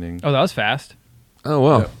training. Oh, that was fast. Oh,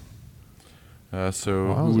 well. Yeah.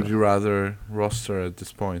 So who would you rather roster at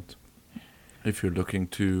this point, if you're looking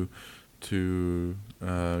to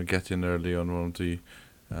get in early on one of the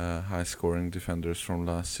high-scoring defenders from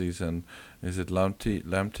last season? Is it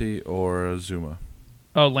Lamptey or Zuma?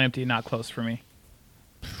 Oh, Lamptey, not close for me.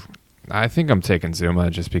 I think I'm taking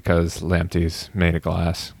Zuma just because Lamptey's made of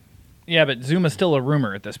glass. Yeah, but Zuma's still a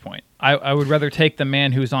rumor at this point. I would rather take the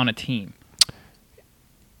man who's on a team.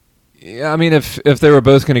 Yeah, I mean, if they were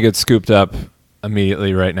both going to get scooped up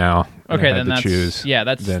immediately right now, okay, then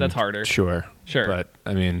that's harder. Sure. But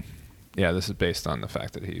I mean, yeah, this is based on the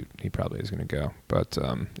fact that he probably is going to go. But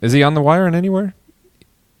is he on the wire and anywhere?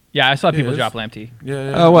 Yeah, I saw people drop Lamptey.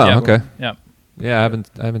 Yeah. Oh well, okay. Yep. Yeah, I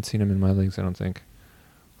haven't seen him in my leagues, I don't think.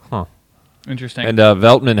 Huh. Interesting. And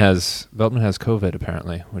Veltman has COVID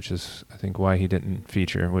apparently, which is I think why he didn't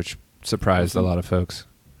feature, which surprised a lot of folks.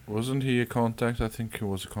 Wasn't he a contact? I think he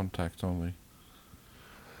was a contact only.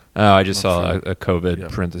 Oh, I just saw a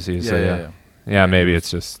COVID parentheses. Yeah, maybe it's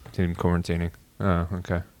just him quarantining. Oh,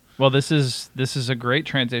 okay. Well, this is a great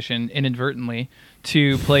transition, inadvertently,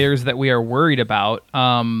 to players that we are worried about.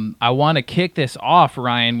 I want to kick this off,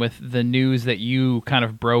 Ryan, with the news that you kind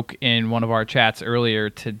of broke in one of our chats earlier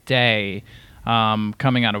today,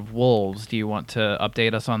 coming out of Wolves. Do you want to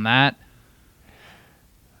update us on that?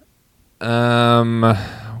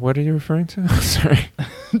 What are you referring to? Sorry.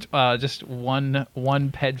 Just one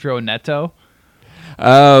Pedro Neto.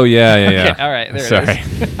 Oh yeah. Okay, all right, there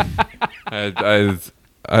it is.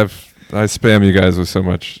 I spam you guys with so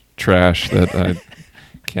much trash that I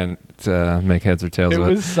can't make heads or tails of it. It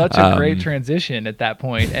was such a great transition at that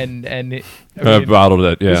point, and I bottled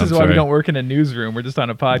it. Yeah, this is why we don't work in a newsroom. We're just on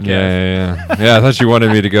a podcast. Yeah. I thought you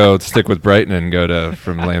wanted me to go stick with Brighton and go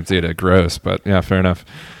from Lamptey to Gross, but yeah, fair enough.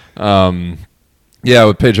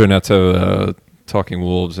 With Pedro Neto talking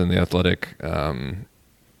Wolves and the Athletic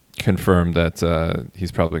confirmed that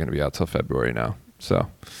he's probably going to be out till February now. So.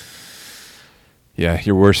 Yeah,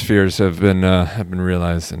 your worst fears have been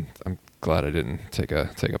realized, and I'm glad I didn't take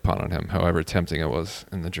a punt on him. However tempting it was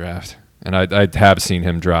in the draft, and I have seen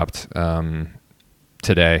him dropped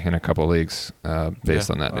today in a couple of leagues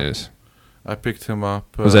based on that news. I picked him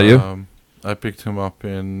up. Was that you? I picked him up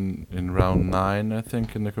in round 9, I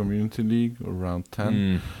think, in the community league, or round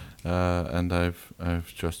 10, and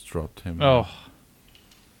I've just dropped him. Oh,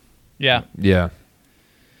 yeah.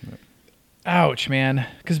 Ouch, man.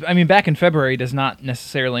 Because, I mean, back in February does not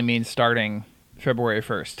necessarily mean starting February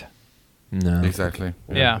 1st. No. Exactly.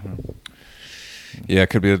 Yeah. Yeah, it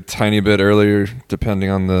could be a tiny bit earlier, depending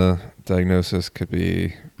on the diagnosis. Could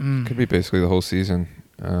be basically the whole season.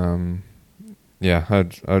 I'd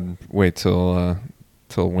wait till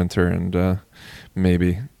winter and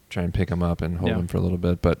maybe try and pick him up and hold him for a little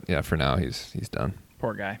bit. But, yeah, for now, he's done.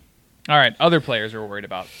 Poor guy. All right, other players we're worried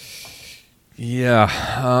about. Yeah,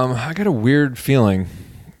 I got a weird feeling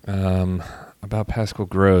About Pascal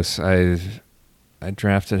Gross, I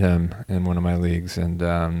drafted him in one of my leagues,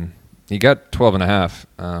 and he got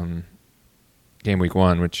 12.5 game week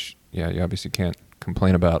 1, which you obviously can't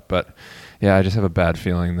complain about. But yeah, I just have a bad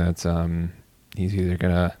feeling that he's either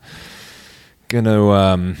gonna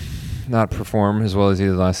not perform as well as he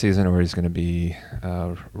did last season, or he's gonna be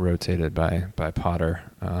rotated by Potter.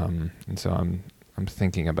 And so I'm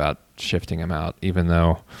thinking about shifting him out, even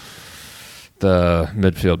though the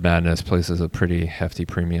midfield madness places a pretty hefty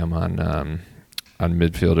premium on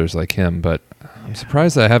midfielders like him. But I'm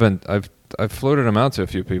surprised I've floated him out to a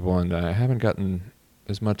few people, and I haven't gotten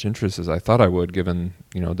as much interest as I thought I would, given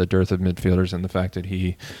the dearth of midfielders and the fact that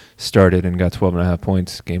he started and got 12.5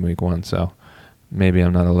 points game week 1. So maybe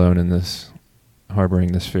I'm not alone in this,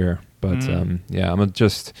 harboring this fear. But I'm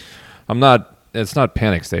not. It's not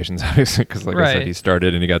panic stations, obviously, because like I said, he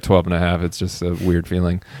started and he got 12.5. It's just a weird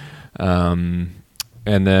feeling. And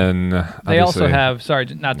then they also have, sorry,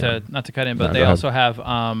 not to cut in, but they also have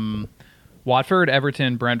Watford,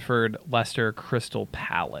 Everton, Brentford, Leicester, Crystal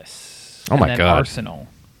Palace. Oh my God, Arsenal.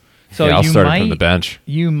 So I'll start it from the bench.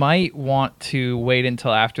 You might want to wait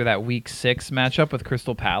until after that week 6 matchup with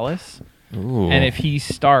Crystal Palace. Ooh. And if he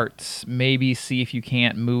starts, maybe see if you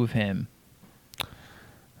can't move him.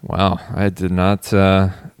 Wow, I did not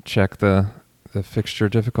check the fixture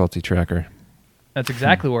difficulty tracker. That's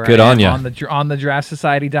exactly where Good I am on on the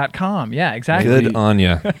draftsociety.com. Yeah, exactly. Good on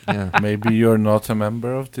you. Yeah. Maybe you're not a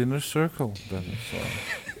member of the inner circle.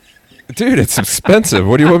 Dude, it's expensive.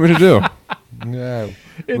 What do you want me to do? Yeah,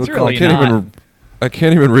 It's really not. I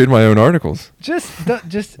can't even read my own articles. Just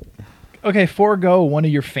forego one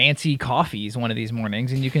of your fancy coffees one of these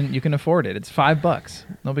mornings, and you can afford it. It's $5.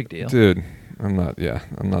 No big deal. Dude, I'm not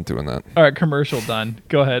doing that. All right, commercial done.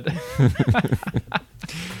 Go ahead.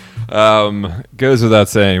 Goes without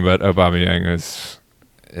saying, but Aubameyang is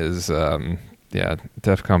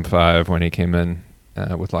DEFCON 5 when he came in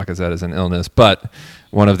with Lacazette as an illness. But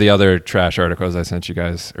one of the other trash articles I sent you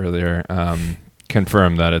guys earlier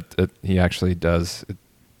confirmed that he actually does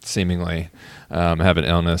seemingly have an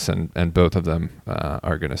illness, and both of them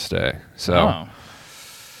are going to stay. So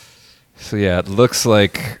yeah, it looks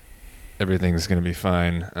like everything's going to be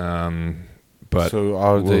fine. But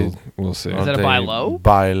so we'll see. Is that a buy low?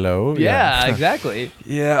 Buy low? Yeah, exactly.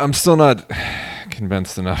 Yeah, I'm still not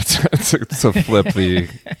convinced enough to flip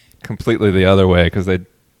completely the other way, because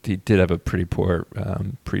he did have a pretty poor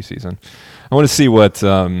preseason. I want to see what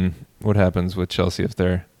happens with Chelsea if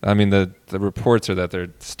they're. I mean, the reports are that they're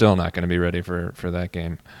still not going to be ready for that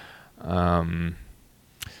game, and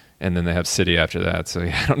then they have City after that. So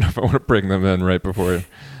yeah, I don't know if I want to bring them in right before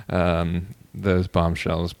those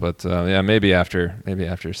bombshells, but maybe after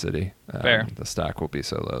City, Fair. The stock will be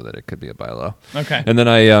so low that it could be a buy low. Okay. And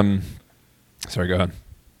then sorry, go ahead.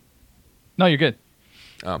 No, you're good.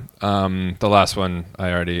 The last one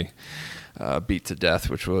I already beat to death,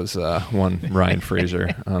 which was one Ryan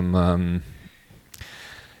Fraser.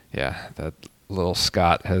 That little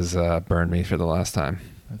Scot has burned me for the last time.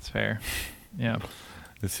 That's fair. Yeah.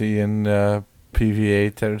 Is he in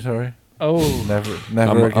PVA territory? Oh,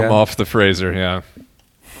 Never again. I'm off the Fraser. Yeah.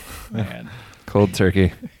 man. Cold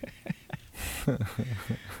turkey.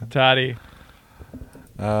 Toddy.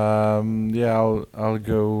 I'll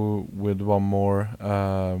go with one more,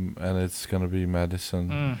 and it's gonna be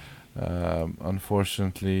Madison.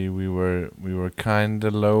 Unfortunately, we were kind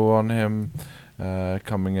of low on him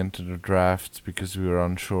coming into the draft because we were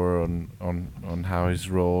unsure on how his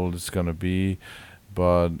role is gonna be.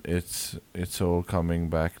 But it's all coming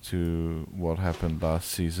back to what happened last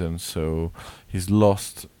season. So he's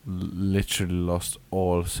literally lost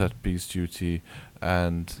all set piece duty,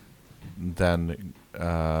 and then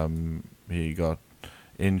he got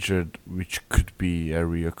injured, which could be a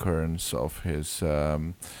reoccurrence of his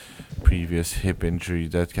previous hip injury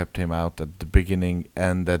that kept him out at the beginning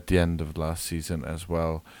and at the end of last season as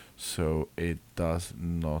well. So it does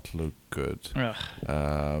not look good.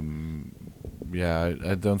 I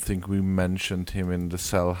don't think we mentioned him in the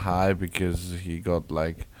sell high because he got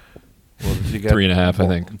what did he get? 3.5, I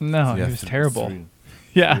think. No, he was terrible.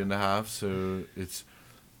 3.5. So it's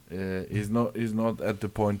he's not at the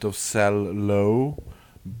point of sell low,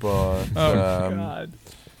 but God,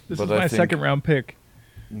 this is my second round pick.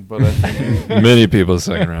 But I think Many people's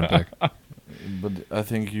second round pick. But I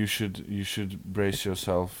think you should brace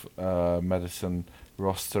yourself, Madison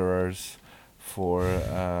rosterers, for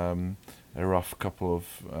a rough couple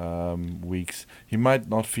of weeks. He might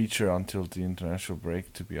not feature until the international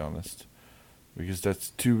break, to be honest, because that's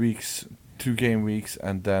 2 game weeks,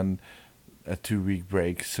 and then a 2-week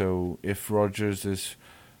break. So if Rodgers is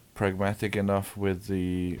pragmatic enough with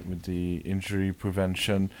the injury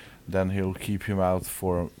prevention, then he'll keep him out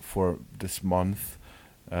for this month,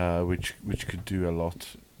 which could do a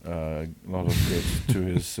lot of good to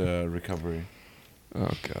his recovery.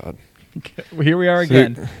 Oh God. Well, here we are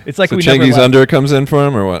again. It's like so we never Chengiz left. Under comes in for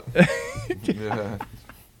him or what? Yeah.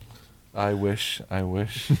 I wish.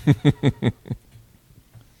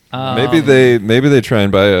 Maybe they try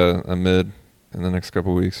and buy a mid in the next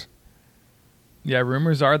couple weeks. Yeah,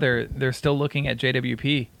 rumors are they're still looking at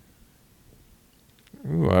JWP.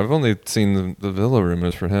 Ooh, I've only seen the Villa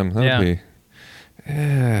rumors for him. That would be,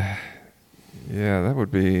 yeah, that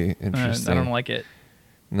would be interesting. I don't like it.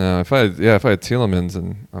 No, if I had Tielemans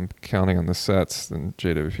and I'm counting on the sets, then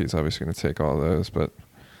JWP is obviously going to take all those. But,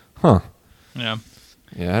 Yeah.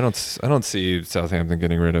 Yeah, I don't see Southampton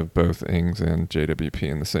getting rid of both Ings and JWP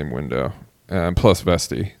in the same window, plus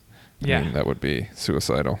Vesti. I mean, that would be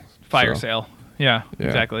suicidal. Fire sale. Yeah,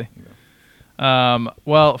 exactly.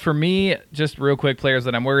 Well, for me, just real quick, players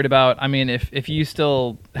that I'm worried about. I mean, if you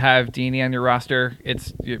still have Deeney on your roster,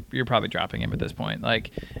 you're probably dropping him at this point.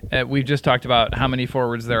 Like we've just talked about how many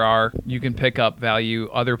forwards there are. You can pick up value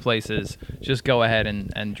other places. Just go ahead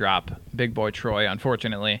and drop Big Boy Troy.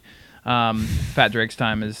 Unfortunately, Fat Drake's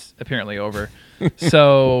time is apparently over.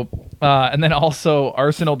 So, and then also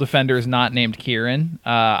Arsenal defenders not named Kieran.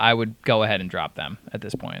 I would go ahead and drop them at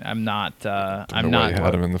this point. I'm not. I'm not. Why you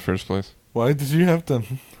had him in the first place? Why did you have them?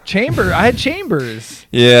 I had Chambers.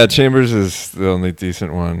 Yeah, Chambers is the only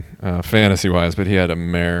decent one, fantasy-wise, but he had a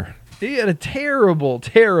mare. He had a terrible,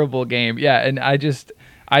 terrible game. Yeah, and I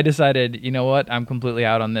decided, you know what? I'm completely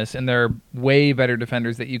out on this. And there are way better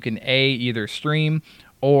defenders that you can, A, either stream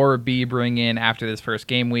or B, bring in after this first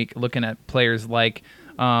game week. Looking at players like,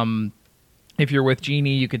 if you're with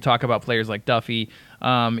Genie, you could talk about players like Duffy.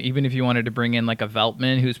 Even if you wanted to bring in like a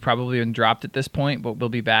Veltman, who's probably been dropped at this point, but will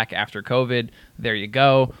be back after COVID. There you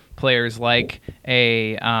go. Players like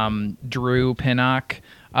a Drew Pinnock,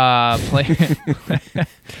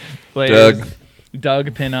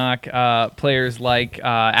 Doug Pinnock, players like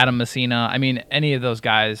Adam Messina. I mean, any of those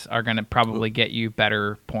guys are going to probably get you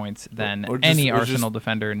better points than any Arsenal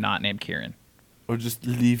defender not named Kieran. Or just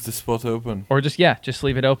leave the spot open. Or just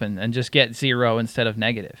leave it open and just get 0 instead of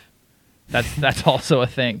negative. That's also a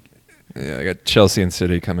thing. Yeah, I got Chelsea and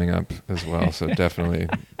City coming up as well, so definitely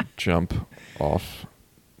jump off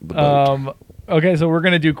the boat. Okay, so we're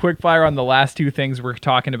going to do quick fire on the last two things we're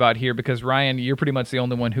talking about here because, Ryan, you're pretty much the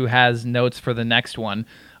only one who has notes for the next one.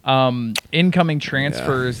 Incoming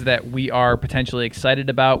transfers that we are potentially excited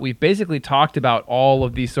about. We've basically talked about all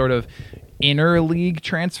of these sort of inner league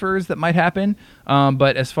transfers that might happen.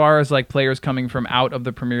 But as far as like players coming from out of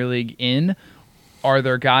the Premier League in, are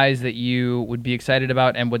there guys that you would be excited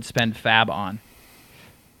about and would spend fab on?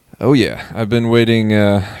 Oh, yeah. I've been waiting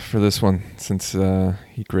for this one since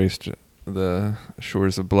he graced the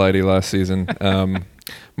shores of Blighty last season.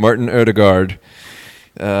 Martin Odegaard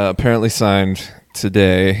apparently signed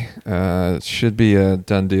today. Should be a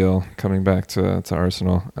done deal coming back to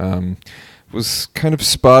Arsenal. Was kind of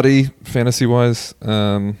spotty fantasy-wise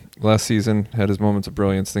last season. Had his moments of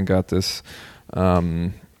brilliance, then got this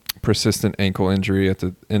persistent ankle injury at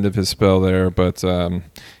the end of his spell there. But, like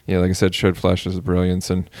I said, showed flashes of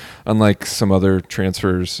brilliance. And unlike some other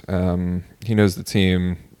transfers, he knows the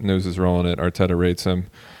team, knows his role in it. Arteta rates him,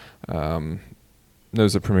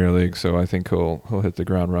 knows the Premier League, so I think he'll hit the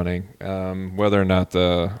ground running. Whether or not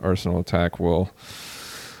the Arsenal attack will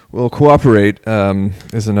cooperate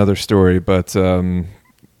is another story, but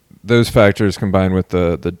those factors combined with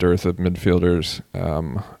the dearth of midfielders,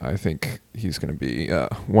 I think he's going to be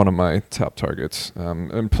one of my top targets.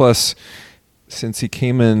 And plus, since he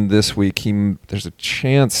came in this week, there's a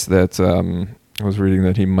chance that I was reading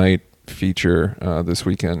that he might feature this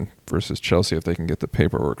weekend versus Chelsea if they can get the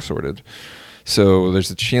paperwork sorted. So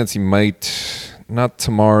there's a chance he might, not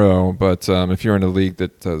tomorrow, but if you're in a league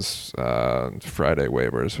that does Friday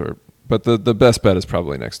waivers, but the best bet is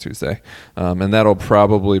probably next Tuesday. And that'll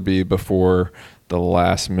probably be before the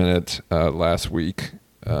last minute, last week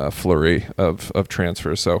flurry of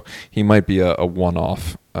transfers. So he might be a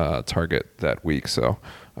one-off target that week. So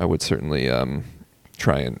I would certainly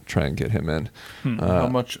try and get him in. How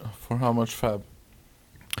much fab?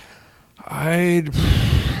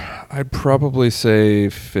 I'd probably say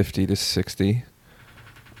 50 to 60.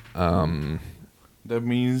 That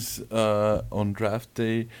means on draft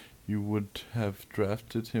day you would have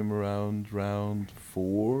drafted him around round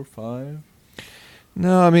 4 or 5.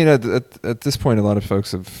 No, I mean at this point a lot of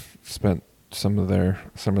folks have spent some of their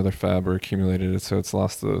fab or accumulated it, so it's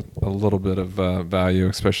lost a little bit of value,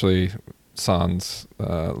 especially Sans,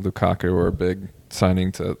 Lukaku are big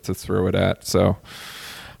signing to throw it at. So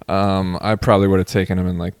I probably would have taken him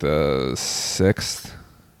in like the sixth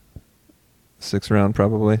round,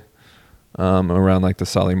 probably around like the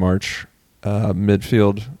Solly March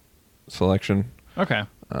midfield selection. Okay.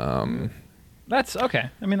 That's okay.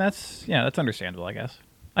 I mean, that's understandable, I guess.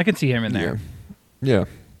 I can see him in there. Yeah.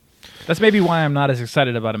 That's maybe why I'm not as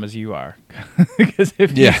excited about him as you are. Because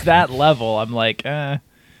if he's that level, I'm like,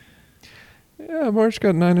 Yeah, March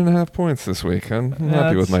got 9.5 points this week. I'm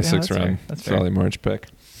happy with my 6th round Solly March pick.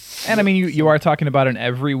 And I mean, you are talking about an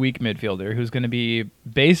every week midfielder who's going to be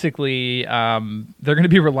basically, they're going to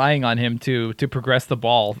be relying on him to progress the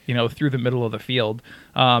ball, through the middle of the field,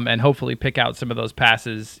 and hopefully pick out some of those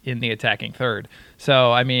passes in the attacking third.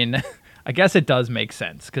 So, I mean, I guess it does make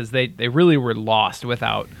sense because they really were lost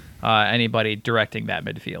without anybody directing that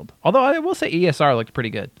midfield. Although I will say ESR looked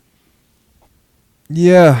pretty good.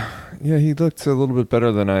 Yeah, he looked a little bit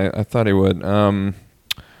better than I thought he would.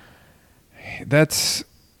 That's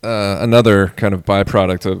another kind of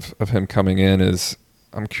byproduct of him coming in is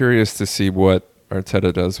I'm curious to see what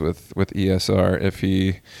Arteta does with ESR. If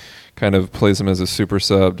he kind of plays him as a super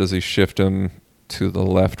sub, does he shift him to the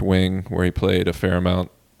left wing where he played a fair amount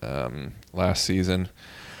last season?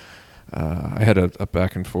 I had a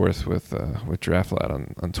back and forth with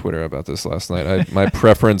DraftLad on Twitter about this last night. My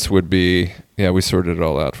preference would be, we sorted it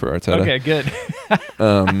all out for Arteta. Okay, good.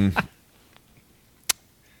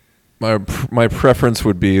 My preference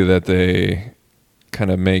would be that they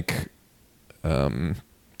kind of make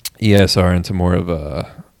ESR into more of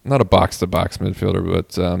not a box-to-box midfielder,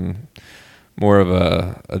 but more of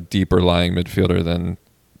a deeper lying midfielder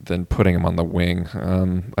than putting him on the wing.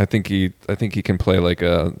 I think he can play like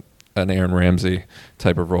an Aaron Ramsey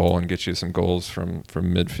type of role and get you some goals from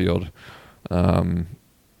midfield. And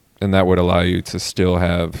that would allow you to still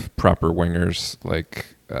have proper wingers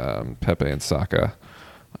like Pepe and Saka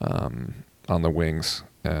on the wings,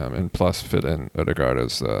 and plus fit in Odegaard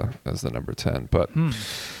as the number 10. But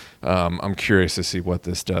I'm curious to see what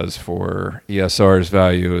this does for ESR's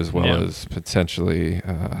value as well as potentially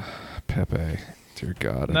Pepe. Dear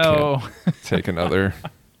God, I can't take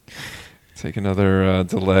another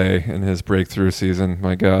delay in his breakthrough season.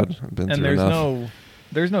 My God, I've been through enough.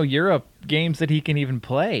 There's no Europe games that he can even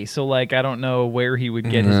play. So like, I don't know where he would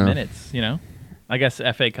get his minutes. I guess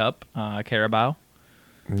FA Cup, Carabao.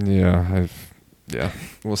 Yeah,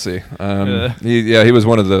 we'll see. He was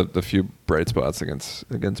one of the few bright spots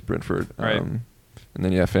against Brentford. Right. And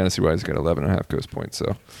then fantasy wise, he got 11.5 ghost points.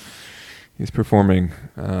 So he's performing.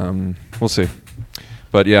 We'll see.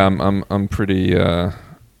 But I'm pretty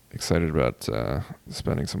excited about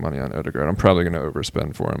spending some money on Odegaard. I'm probably going to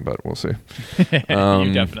overspend for him, but we'll see.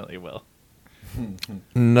 You definitely will.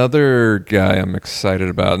 Another guy I'm excited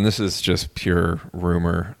about, and this is just pure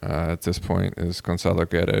rumor at this point, is Gonzalo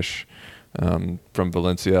Guedes from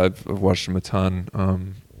Valencia. I've watched him a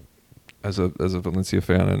ton as a Valencia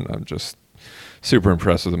fan, and I'm just super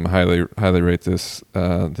impressed with him. Highly rate this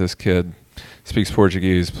kid. Speaks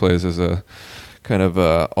Portuguese, plays as a kind of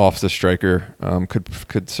off the striker.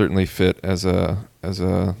 Could certainly fit as a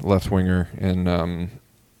left winger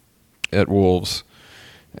at Wolves.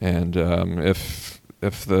 And if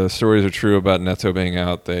the stories are true about Neto being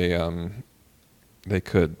out, they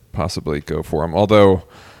could possibly go for him. Although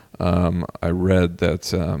I read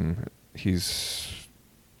that he's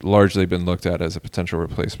largely been looked at as a potential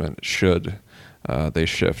replacement should they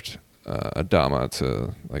shift Adama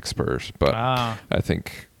to like Spurs. But I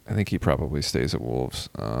think he probably stays at Wolves.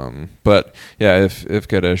 But yeah, if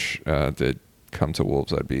Guedes did come to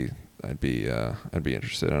Wolves, I'd be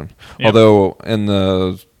interested in him. Yep. Although in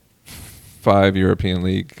the 5 European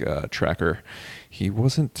League tracker, he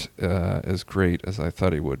wasn't as great as I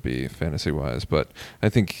thought he would be fantasy wise. But I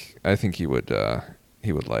think he would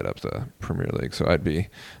light up the Premier League. So I'd be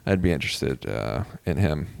interested in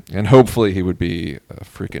him, and hopefully he would be a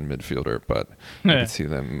freaking midfielder. But I could see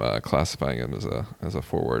them classifying him as a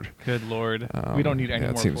forward. Good Lord, we don't need any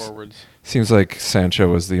more forwards. Seems like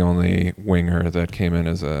Sancho was the only winger that came in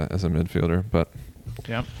as a midfielder. But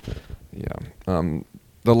yeah.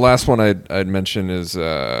 The last one I'd mention is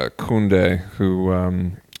Koundé,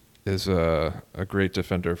 who is a great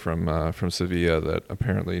defender from Sevilla that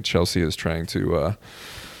apparently Chelsea is trying to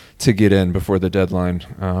get in before the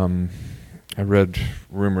deadline. I read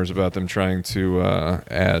rumors about them trying to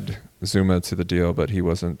add Zuma to the deal, but he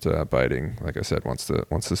wasn't biting. Like I said, wants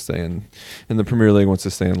to stay in the Premier League, wants to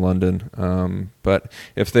stay in London. But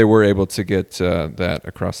if they were able to get that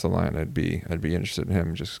across the line, I'd be interested in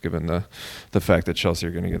him, just given the fact that Chelsea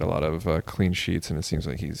are going to get a lot of clean sheets, and it seems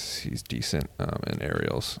like he's decent in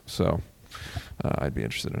aerials. So I'd be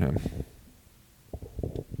interested in him.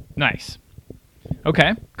 Nice.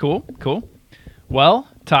 Okay, cool. Well,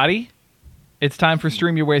 Toddy, it's time for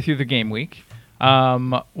Stream Your Way Through the Game Week.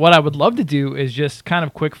 What I would love to do is just kind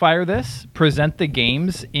of quick fire this, present the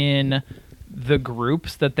games in the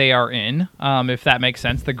groups that they are in, if that makes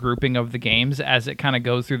sense, the grouping of the games as it kind of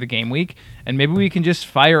goes through the game week. And maybe we can just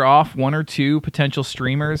fire off one or two potential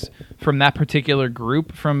streamers from that particular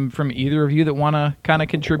group from either of you that want to kind of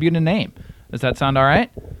contribute a name. Does that sound all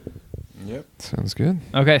right? Yep. Sounds good.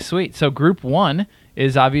 Okay, sweet. So group 1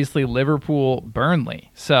 is obviously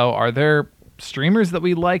Liverpool-Burnley. So are there streamers that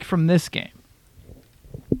we like from this game?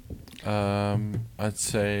 I'd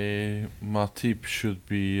say Matip should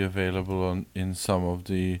be available in some of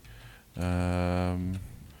the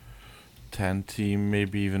 10-team,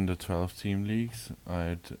 maybe even the 12-team leagues.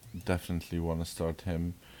 I'd definitely want to start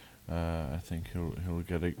him. I think he'll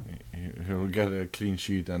get a clean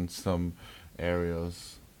sheet and some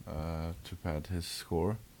aerials to pad his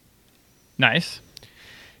score. Nice.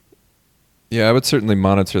 Yeah, I would certainly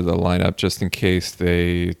monitor the lineup just in case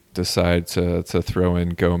they decide to throw in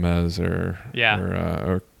Gomez or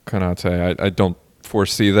Konate. I don't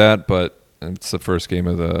foresee that, but it's the first game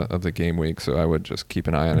of the game week, so I would just keep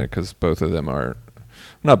an eye on it because both of them are,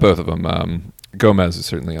 not both of them. Gomez is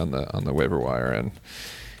certainly on the waiver wire, and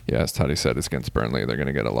yeah, as Toddy said, it's against Burnley. They're going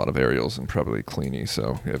to get a lot of aerials and probably Cleany.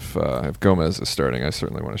 So if Gomez is starting, I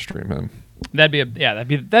certainly want to stream him. That'd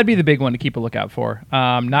be the big one to keep a lookout for.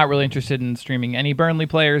 Not really interested in streaming any Burnley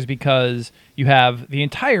players because you have the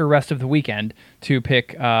entire rest of the weekend to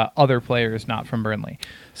pick other players not from Burnley.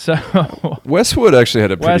 So Westwood actually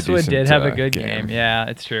had a pretty decent did have a good game. Yeah,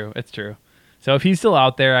 it's true. So if he's still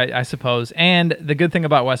out there, I suppose. And the good thing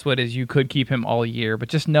about Westwood is you could keep him all year, but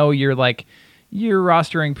just know you're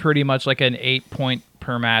rostering pretty much like an 8-point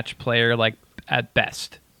per match player, like at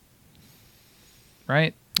best.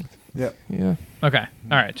 Right? Yeah. Okay.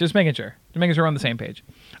 All right. Just making sure we're on the same page.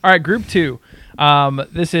 All right. Group 2.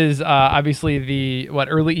 This is obviously the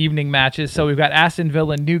early evening matches. So we've got Aston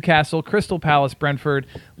Villa, Newcastle, Crystal Palace, Brentford,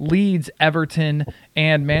 Leeds, Everton,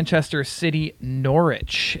 and Manchester City,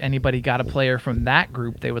 Norwich. Anybody got a player from that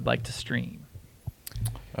group they would like to stream?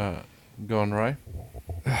 Go on, Ryan.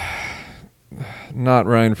 Not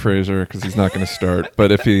Ryan Fraser because he's not going to start.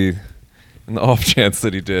 But if he, in the off chance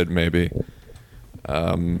that he did, maybe.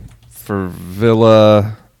 For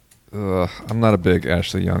Villa, I'm not a big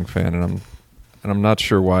Ashley Young fan, and I'm not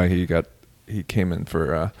sure why he came in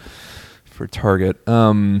for Target.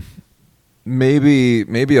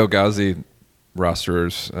 Maybe El Ghazi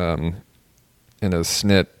rosterers in a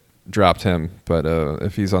snit dropped him, but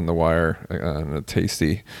if he's on the wire in a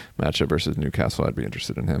tasty matchup versus Newcastle, I'd be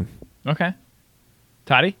interested in him. Okay.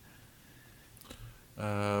 Toddy?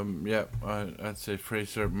 I'd say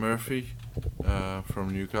Fraser Murphy from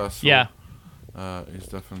Newcastle. Yeah. Is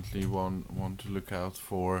definitely one to look out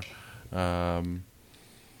for. I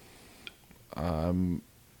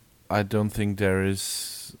don't think there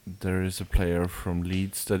is a player from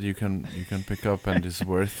Leeds that you can pick up and is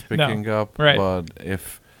worth picking up. Right. But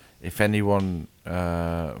if anyone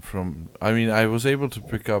I was able to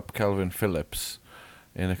pick up Calvin Phillips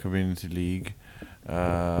in a community league.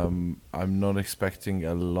 I'm not expecting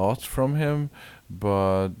a lot from him,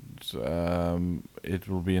 but it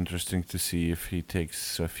will be interesting to see if he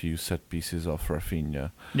takes a few set pieces off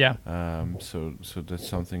Rafinha. Yeah. So that's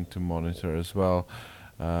something to monitor as well.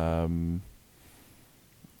 I'm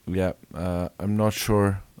not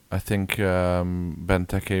sure. I think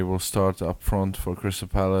Benteke will start up front for Crystal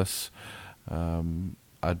Palace.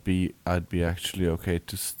 I'd be actually okay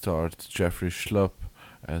to start Jeffrey Schlupp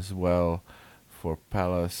as well for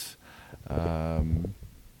Palace.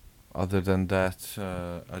 Other than that,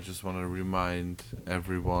 I just want to remind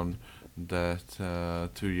everyone that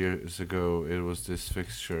 2 years ago it was this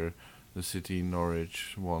fixture, the City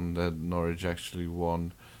Norwich one, that Norwich actually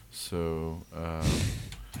won. So I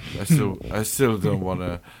still don't want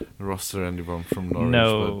to roster anyone from Norwich.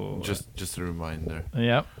 No. But just a reminder.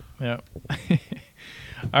 Yep.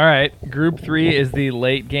 All right. Group 3 is the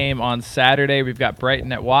late game on Saturday. We've got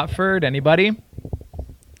Brighton at Watford. Anybody?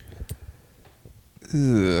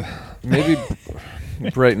 Maybe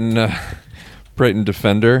Brighton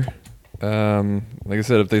defender. Like I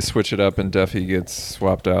said, if they switch it up and Duffy gets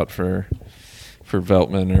swapped out for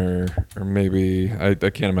Veltman or maybe I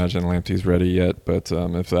can't imagine Lamptey's ready yet, but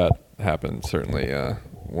if that happens, certainly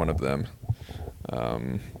one of them. I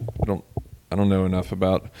don't know enough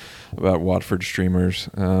about Watford streamers.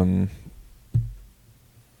 The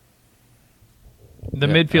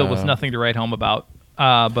midfield was nothing to write home about,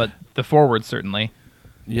 but the forwards certainly.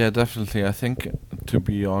 Yeah, definitely. I think to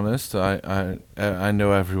be honest, I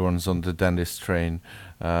know everyone's on the Dennis train,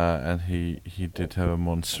 and he did have a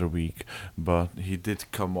monster week, but he did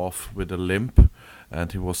come off with a limp,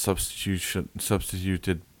 and he was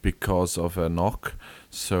substituted because of a knock.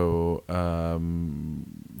 So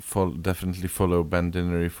definitely follow Ben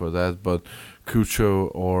Dinnery for that. But Cucho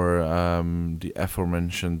or the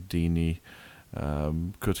aforementioned Dini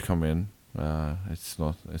could come in. It's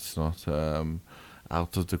not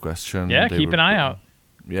out of the question. Yeah, keep an eye out.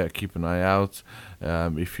 Yeah, keep an eye out.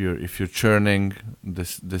 If you're churning,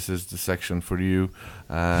 this is the section for you.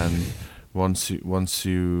 And once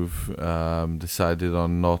you've decided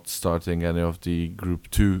on not starting any of the Group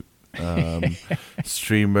 2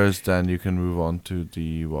 streamers, then you can move on to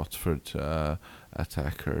the Watford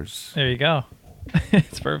attackers. There you go.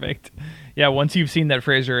 It's perfect. Yeah, once you've seen that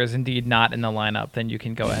Fraser is indeed not in the lineup, then you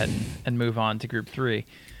can go ahead and move on to Group 3.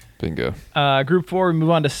 Bingo. Group 4, we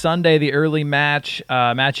move on to Sunday, the early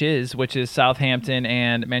matches, which is Southampton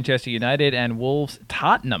and Manchester United and Wolves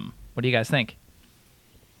Tottenham. What do you guys think?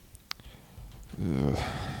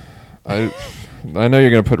 I know you're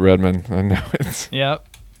going to put Redmond. I know it's Yep.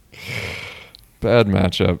 bad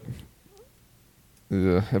matchup.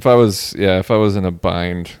 If I was in a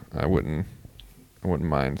bind, I wouldn't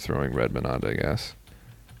mind throwing Redmond on, I guess.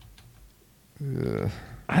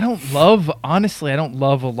 I don't love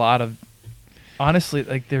a lot of, honestly,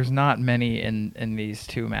 like there's not many in these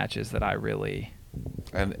two matches that I really.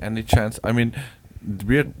 And any chance? I mean,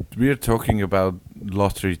 we're talking about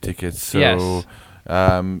lottery tickets. So Yes.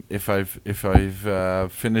 if I've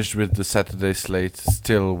finished with the Saturday slate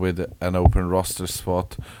still with an open roster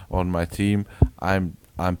spot on my team, I'm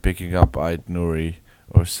picking up Ait Nouri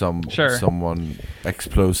or someone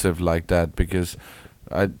explosive like that, because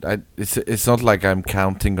it's not like I'm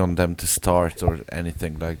counting on them to start or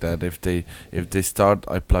anything like that. If they start,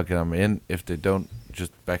 I plug them in. If they don't,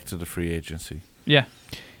 just back to the free agency. Yeah.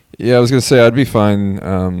 Yeah, I was gonna say I'd be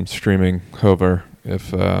fine streaming Hover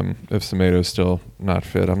if Semeto's still not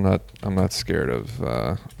fit. I'm not scared of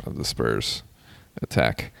the Spurs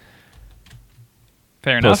attack.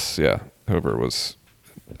 Fair enough. Plus, yeah, Hover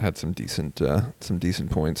had some decent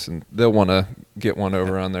points, and they'll want to get one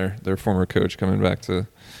over on their former coach coming back to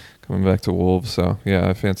Wolves. So yeah,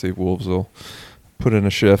 I fancy Wolves will put in a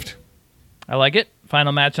shift. I like it.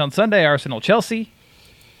 Final match on Sunday, Arsenal-Chelsea.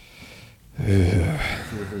 Maybe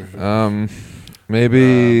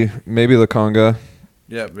Lokonga.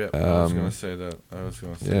 Yeah. I was gonna say that.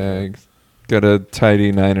 Yeah, got a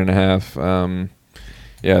tidy 9.5.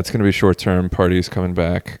 Yeah, it's gonna be short term. Party's coming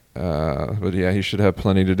back, but yeah, he should have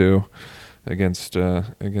plenty to do against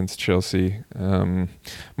Chelsea.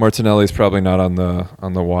 Martinelli's probably not on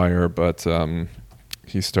the wire, but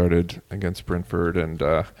he started against Brentford, and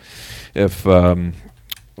if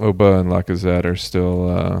Oba and Lacazette are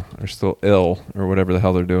still ill or whatever the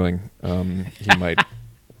hell they're doing,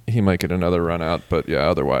 he might get another run out. But yeah,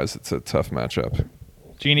 otherwise it's a tough matchup.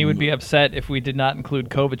 Jeannie would be upset if we did not include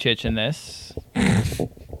Kovacic in this.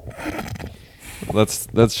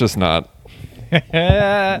 Let's just not.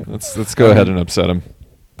 Let's go ahead and upset him.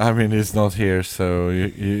 I mean, he's not here, so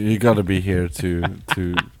you got to be here to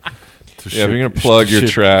yeah, if you're gonna plug your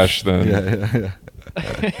trash, then yeah.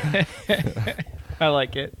 I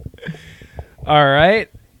like it. All right.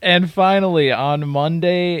 And finally, on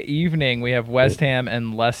Monday evening, we have West Ham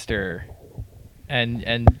and Leicester.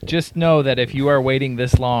 And just know that if you are waiting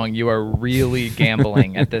this long, you are really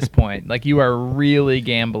gambling at this point. Like, you are really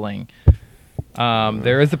gambling.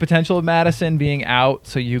 There is the potential of Maddison being out,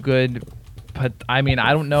 so you could. But, I mean,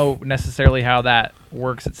 I don't know necessarily how that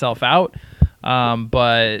works itself out.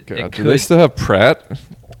 But God, do they still have Pratt?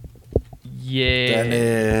 Yeah.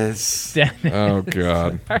 Dennis. Oh,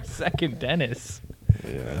 God. Our second Dennis.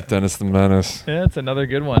 Yeah, Dennis the Menace. Yeah, that's another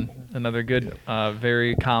good one. Another good,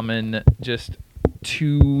 very common, just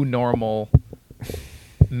too normal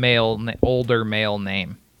older male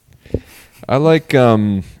name. I like,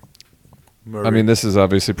 Murray. I mean, this is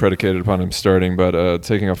obviously predicated upon him starting, but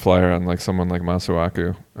taking a flyer on like someone like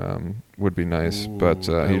Masuaku would be nice. Ooh, but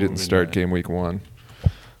he didn't start nice. game week 1.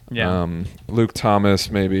 Yeah. Luke Thomas,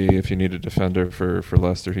 maybe if you need a defender for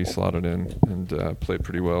Leicester, he slotted in and played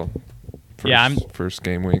pretty well. First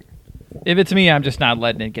game week. If it's me, I'm just not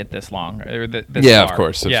letting it get this long. Or this Yeah, far. of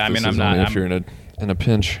course. Yeah, I mean, I'm not. If you're in a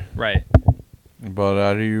pinch. Right. But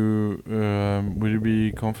are you? Would you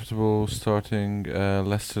be comfortable starting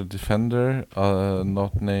Leicester defender,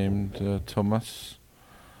 not named Thomas?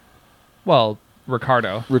 Well,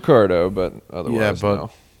 Ricardo, but otherwise,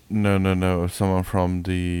 no. Someone from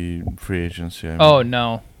the free agency. I mean. Oh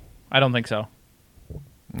no, I don't think so.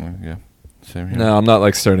 Yeah. Same here. No, I'm not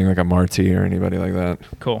like starting like a Marty or anybody like that.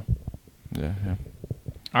 Cool. Yeah.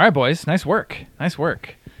 All right, boys. Nice work.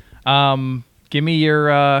 Give me your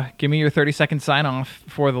 30-second sign off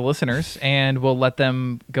for the listeners, and we'll let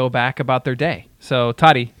them go back about their day. So,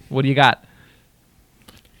 Toddy, what do you got?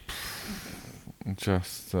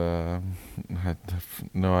 Just I have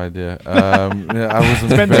no idea. I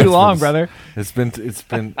wasn't. It's been too long, brother. It's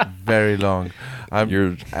been very long.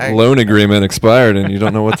 Your loan agreement expired, and you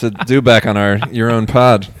don't know what to do back on your own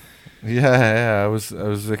pod. Yeah. I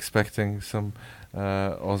was expecting some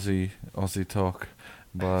Aussie talk,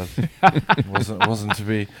 but wasn't to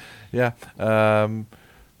be. Yeah. I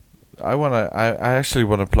actually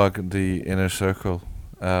wanna plug the Inner Circle.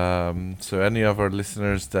 So any of our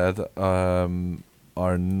listeners that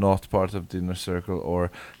are not part of the Inner Circle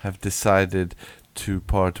or have decided to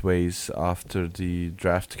part ways after the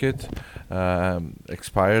draft kit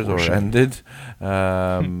expired or ended,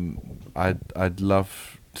 I'd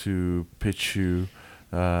love to pitch you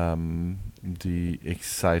the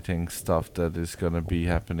exciting stuff that is gonna be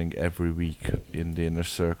happening every week in the Inner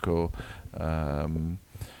Circle.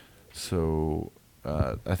 So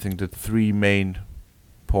I think the three main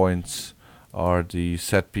points are the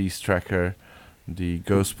set piece tracker, the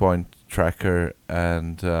ghost point tracker,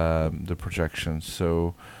 and the projections.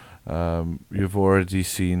 So you've already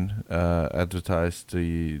seen advertised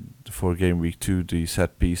for game week 2 the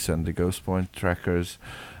set piece and the ghost point trackers.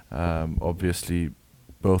 Obviously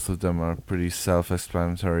both of them are pretty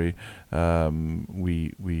self-explanatory.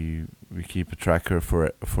 We keep a tracker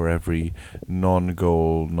for every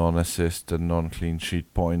non-goal, non-assist, and non-clean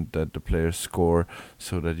sheet point that the players score,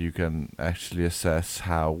 so that you can actually assess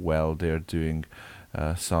how well they're doing.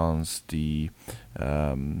 Sans the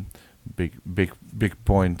big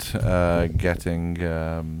point getting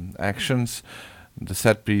actions. The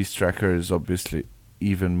set piece tracker is obviously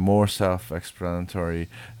even more self-explanatory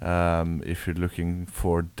if you're looking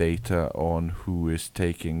for data on who is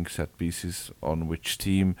taking set pieces on which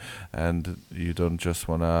team, and you don't just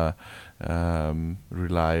want to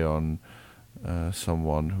rely on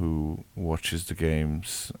someone who watches the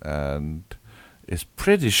games and is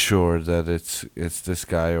pretty sure that it's this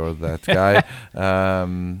guy or that guy.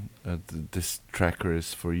 This tracker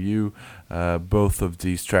is for you. Both of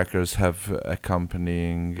these trackers have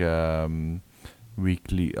accompanying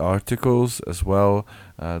weekly articles as well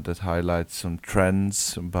that highlight some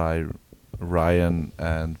trends by Ryan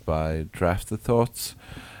and by Drafted Thoughts.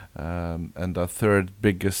 And our third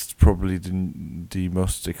biggest, probably the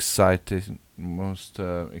most exciting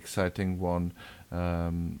one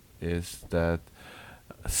is that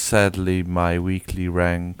sadly my weekly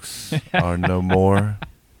ranks are no more.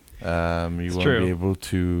 You won't be able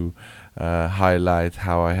to highlight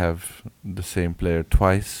how I have the same player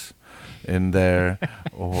twice in there,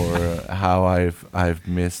 or how I've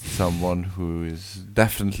missed someone who is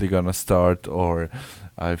definitely gonna start, or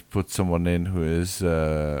I've put someone in who is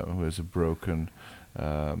a broken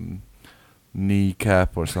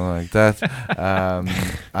kneecap or something like that.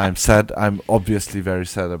 I'm sad. I'm obviously very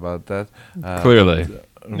sad about that. Clearly.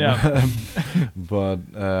 Yeah. But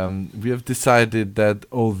we have decided that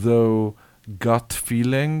although gut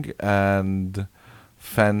feeling and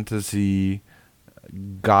fantasy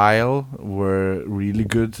guile were really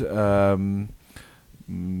good sort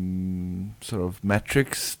of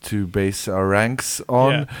metrics to base our ranks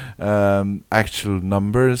on, actual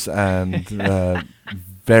numbers and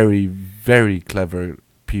very, very clever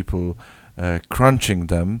people crunching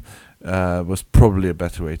them was probably a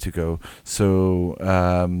better way to go. So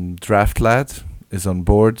Draft Lad is on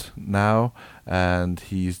board now, and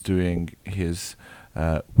he's doing his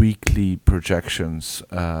weekly projections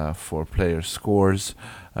for player scores.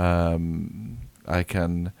 I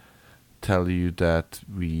can tell you that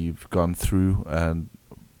we've gone through, and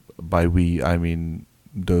by we I mean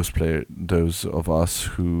those of us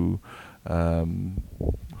who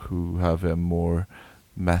have a more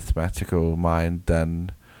mathematical mind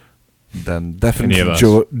than definitely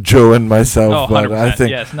Joe and myself. Oh, but I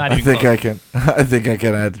think I think I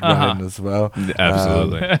can add Ryan as well.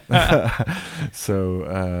 Absolutely.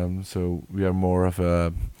 So we are more of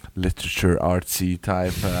a literature artsy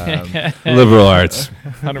type liberal arts.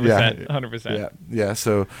 100%. Yeah.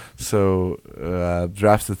 So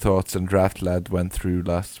Drafted Thoughts and Draft Lad went through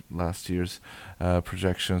last year's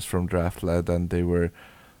projections from Draft Lad, and they were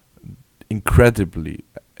incredibly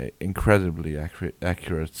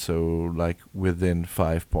accurate. So like within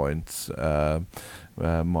 5 points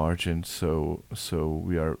margin. So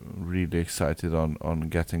we are really excited on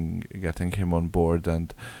getting him on board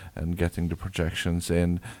and getting the projections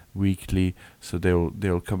in weekly. So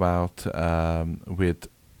they'll come out with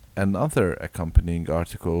another accompanying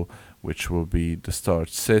article, which will be the start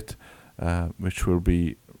sit, which will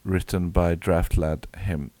be written by DraftLad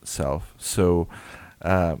himself. So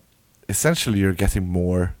essentially you're getting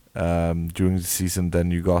more during the season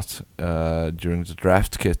than you got during the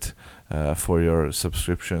draft kit for your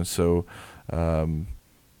subscription. So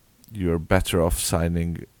you're better off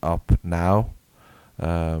signing up now.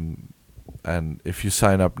 And if you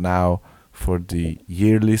sign up now for the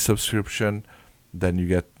yearly subscription, then you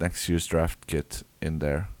get next year's draft kit in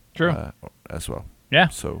there. True. As well. Yeah.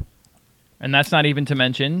 So, and that's not even to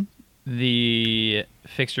mention the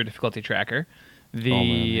fixture difficulty tracker,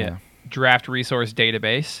 the draft resource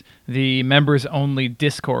database, the members only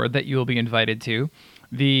Discord that you will be invited to,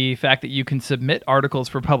 the fact that you can submit articles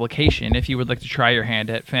for publication if you would like to try your hand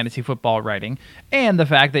at fantasy football writing, and the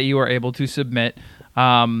fact that you are able to submit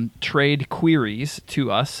trade queries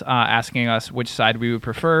to us, asking us which side we would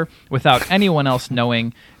prefer without anyone else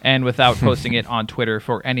knowing and without posting it on Twitter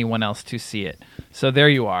for anyone else to see it. So there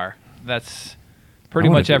you are. That's pretty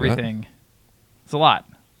much everything. It's a lot.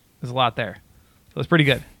 There's a lot there. So it's pretty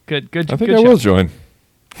good. Good. I think good I show. will join.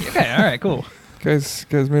 Okay. All right. Cool. Guys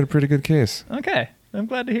made a pretty good case. Okay. I'm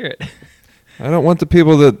glad to hear it. I don't want the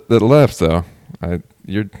people that left though.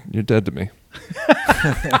 You're dead to me.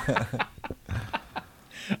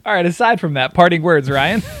 All right. Aside from that, parting words,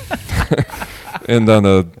 Ryan. And on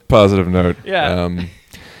a positive note. Yeah.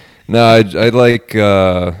 No, I like.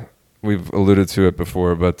 We've alluded to it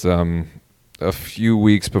before, but a few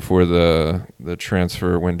weeks before the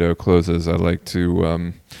transfer window closes, I like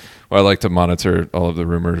to monitor all of the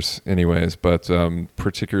rumors anyways, but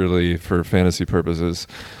particularly for fantasy purposes,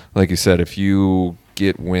 like you said, if you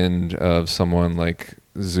get wind of someone like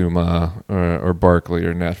Zuma or Barkley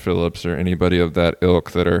or Nat Phillips or anybody of that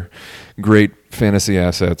ilk that are great fantasy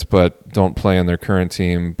assets but don't play on their current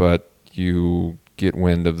team, but you get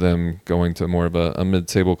wind of them going to more of a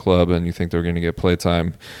mid-table club and you think they're going to get play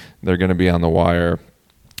time, they're going to be on the wire.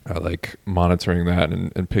 I like monitoring that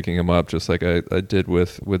and picking them up just like I did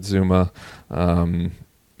with Zuma.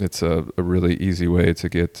 It's a really easy way to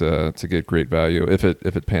get great value if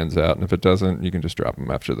it pans out, and if it doesn't, you can just drop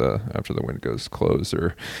them after the window's closed,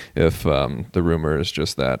 or if the rumor is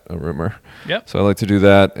just that, a rumor. Yep. So I like to do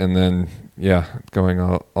that, and then going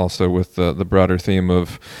also with the broader theme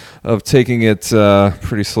of taking it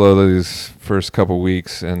pretty slow these first couple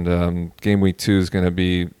weeks, and game week 2 is going to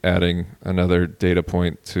be adding another data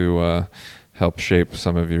point to help shape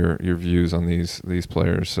some of your views on these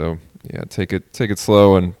players. So yeah, take it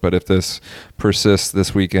slow, but if this persists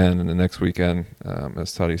this weekend and the next weekend,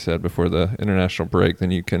 as Toddy said before the international break, then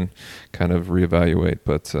you can kind of reevaluate.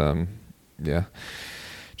 But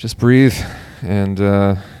just breathe, and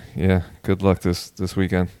good luck this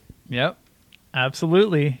weekend. Yep,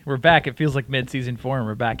 absolutely. We're back. It feels like mid-season form.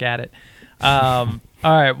 We're back at it. All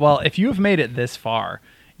right. Well, if you have made it this far,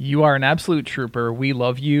 you are an absolute trooper. We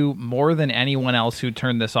love you more than anyone else who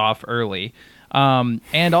turned this off early.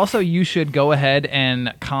 And also, you should go ahead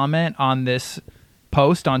and comment on this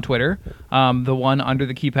post on Twitter, the one under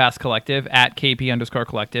the Key Pass Collective, at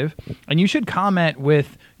KP_collective. And you should comment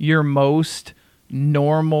with your most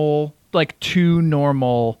normal, like too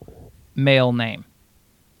normal male name.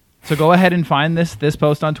 So go ahead and find this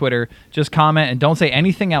post on Twitter. Just comment and don't say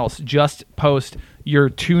anything else. Just post your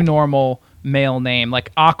too normal male name,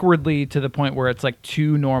 like awkwardly to the point where it's like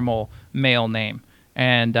too normal male name.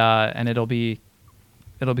 And it'll be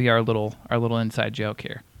our little inside joke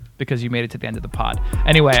here because you made it to the end of the pod.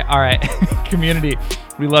 Anyway, all right, community,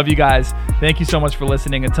 we love you guys. Thank you so much for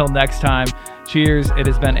listening. Until next time, cheers. It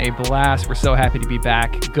has been a blast. We're so happy to be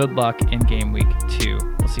back. Good luck in game week 2.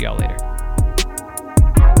 We'll see y'all later.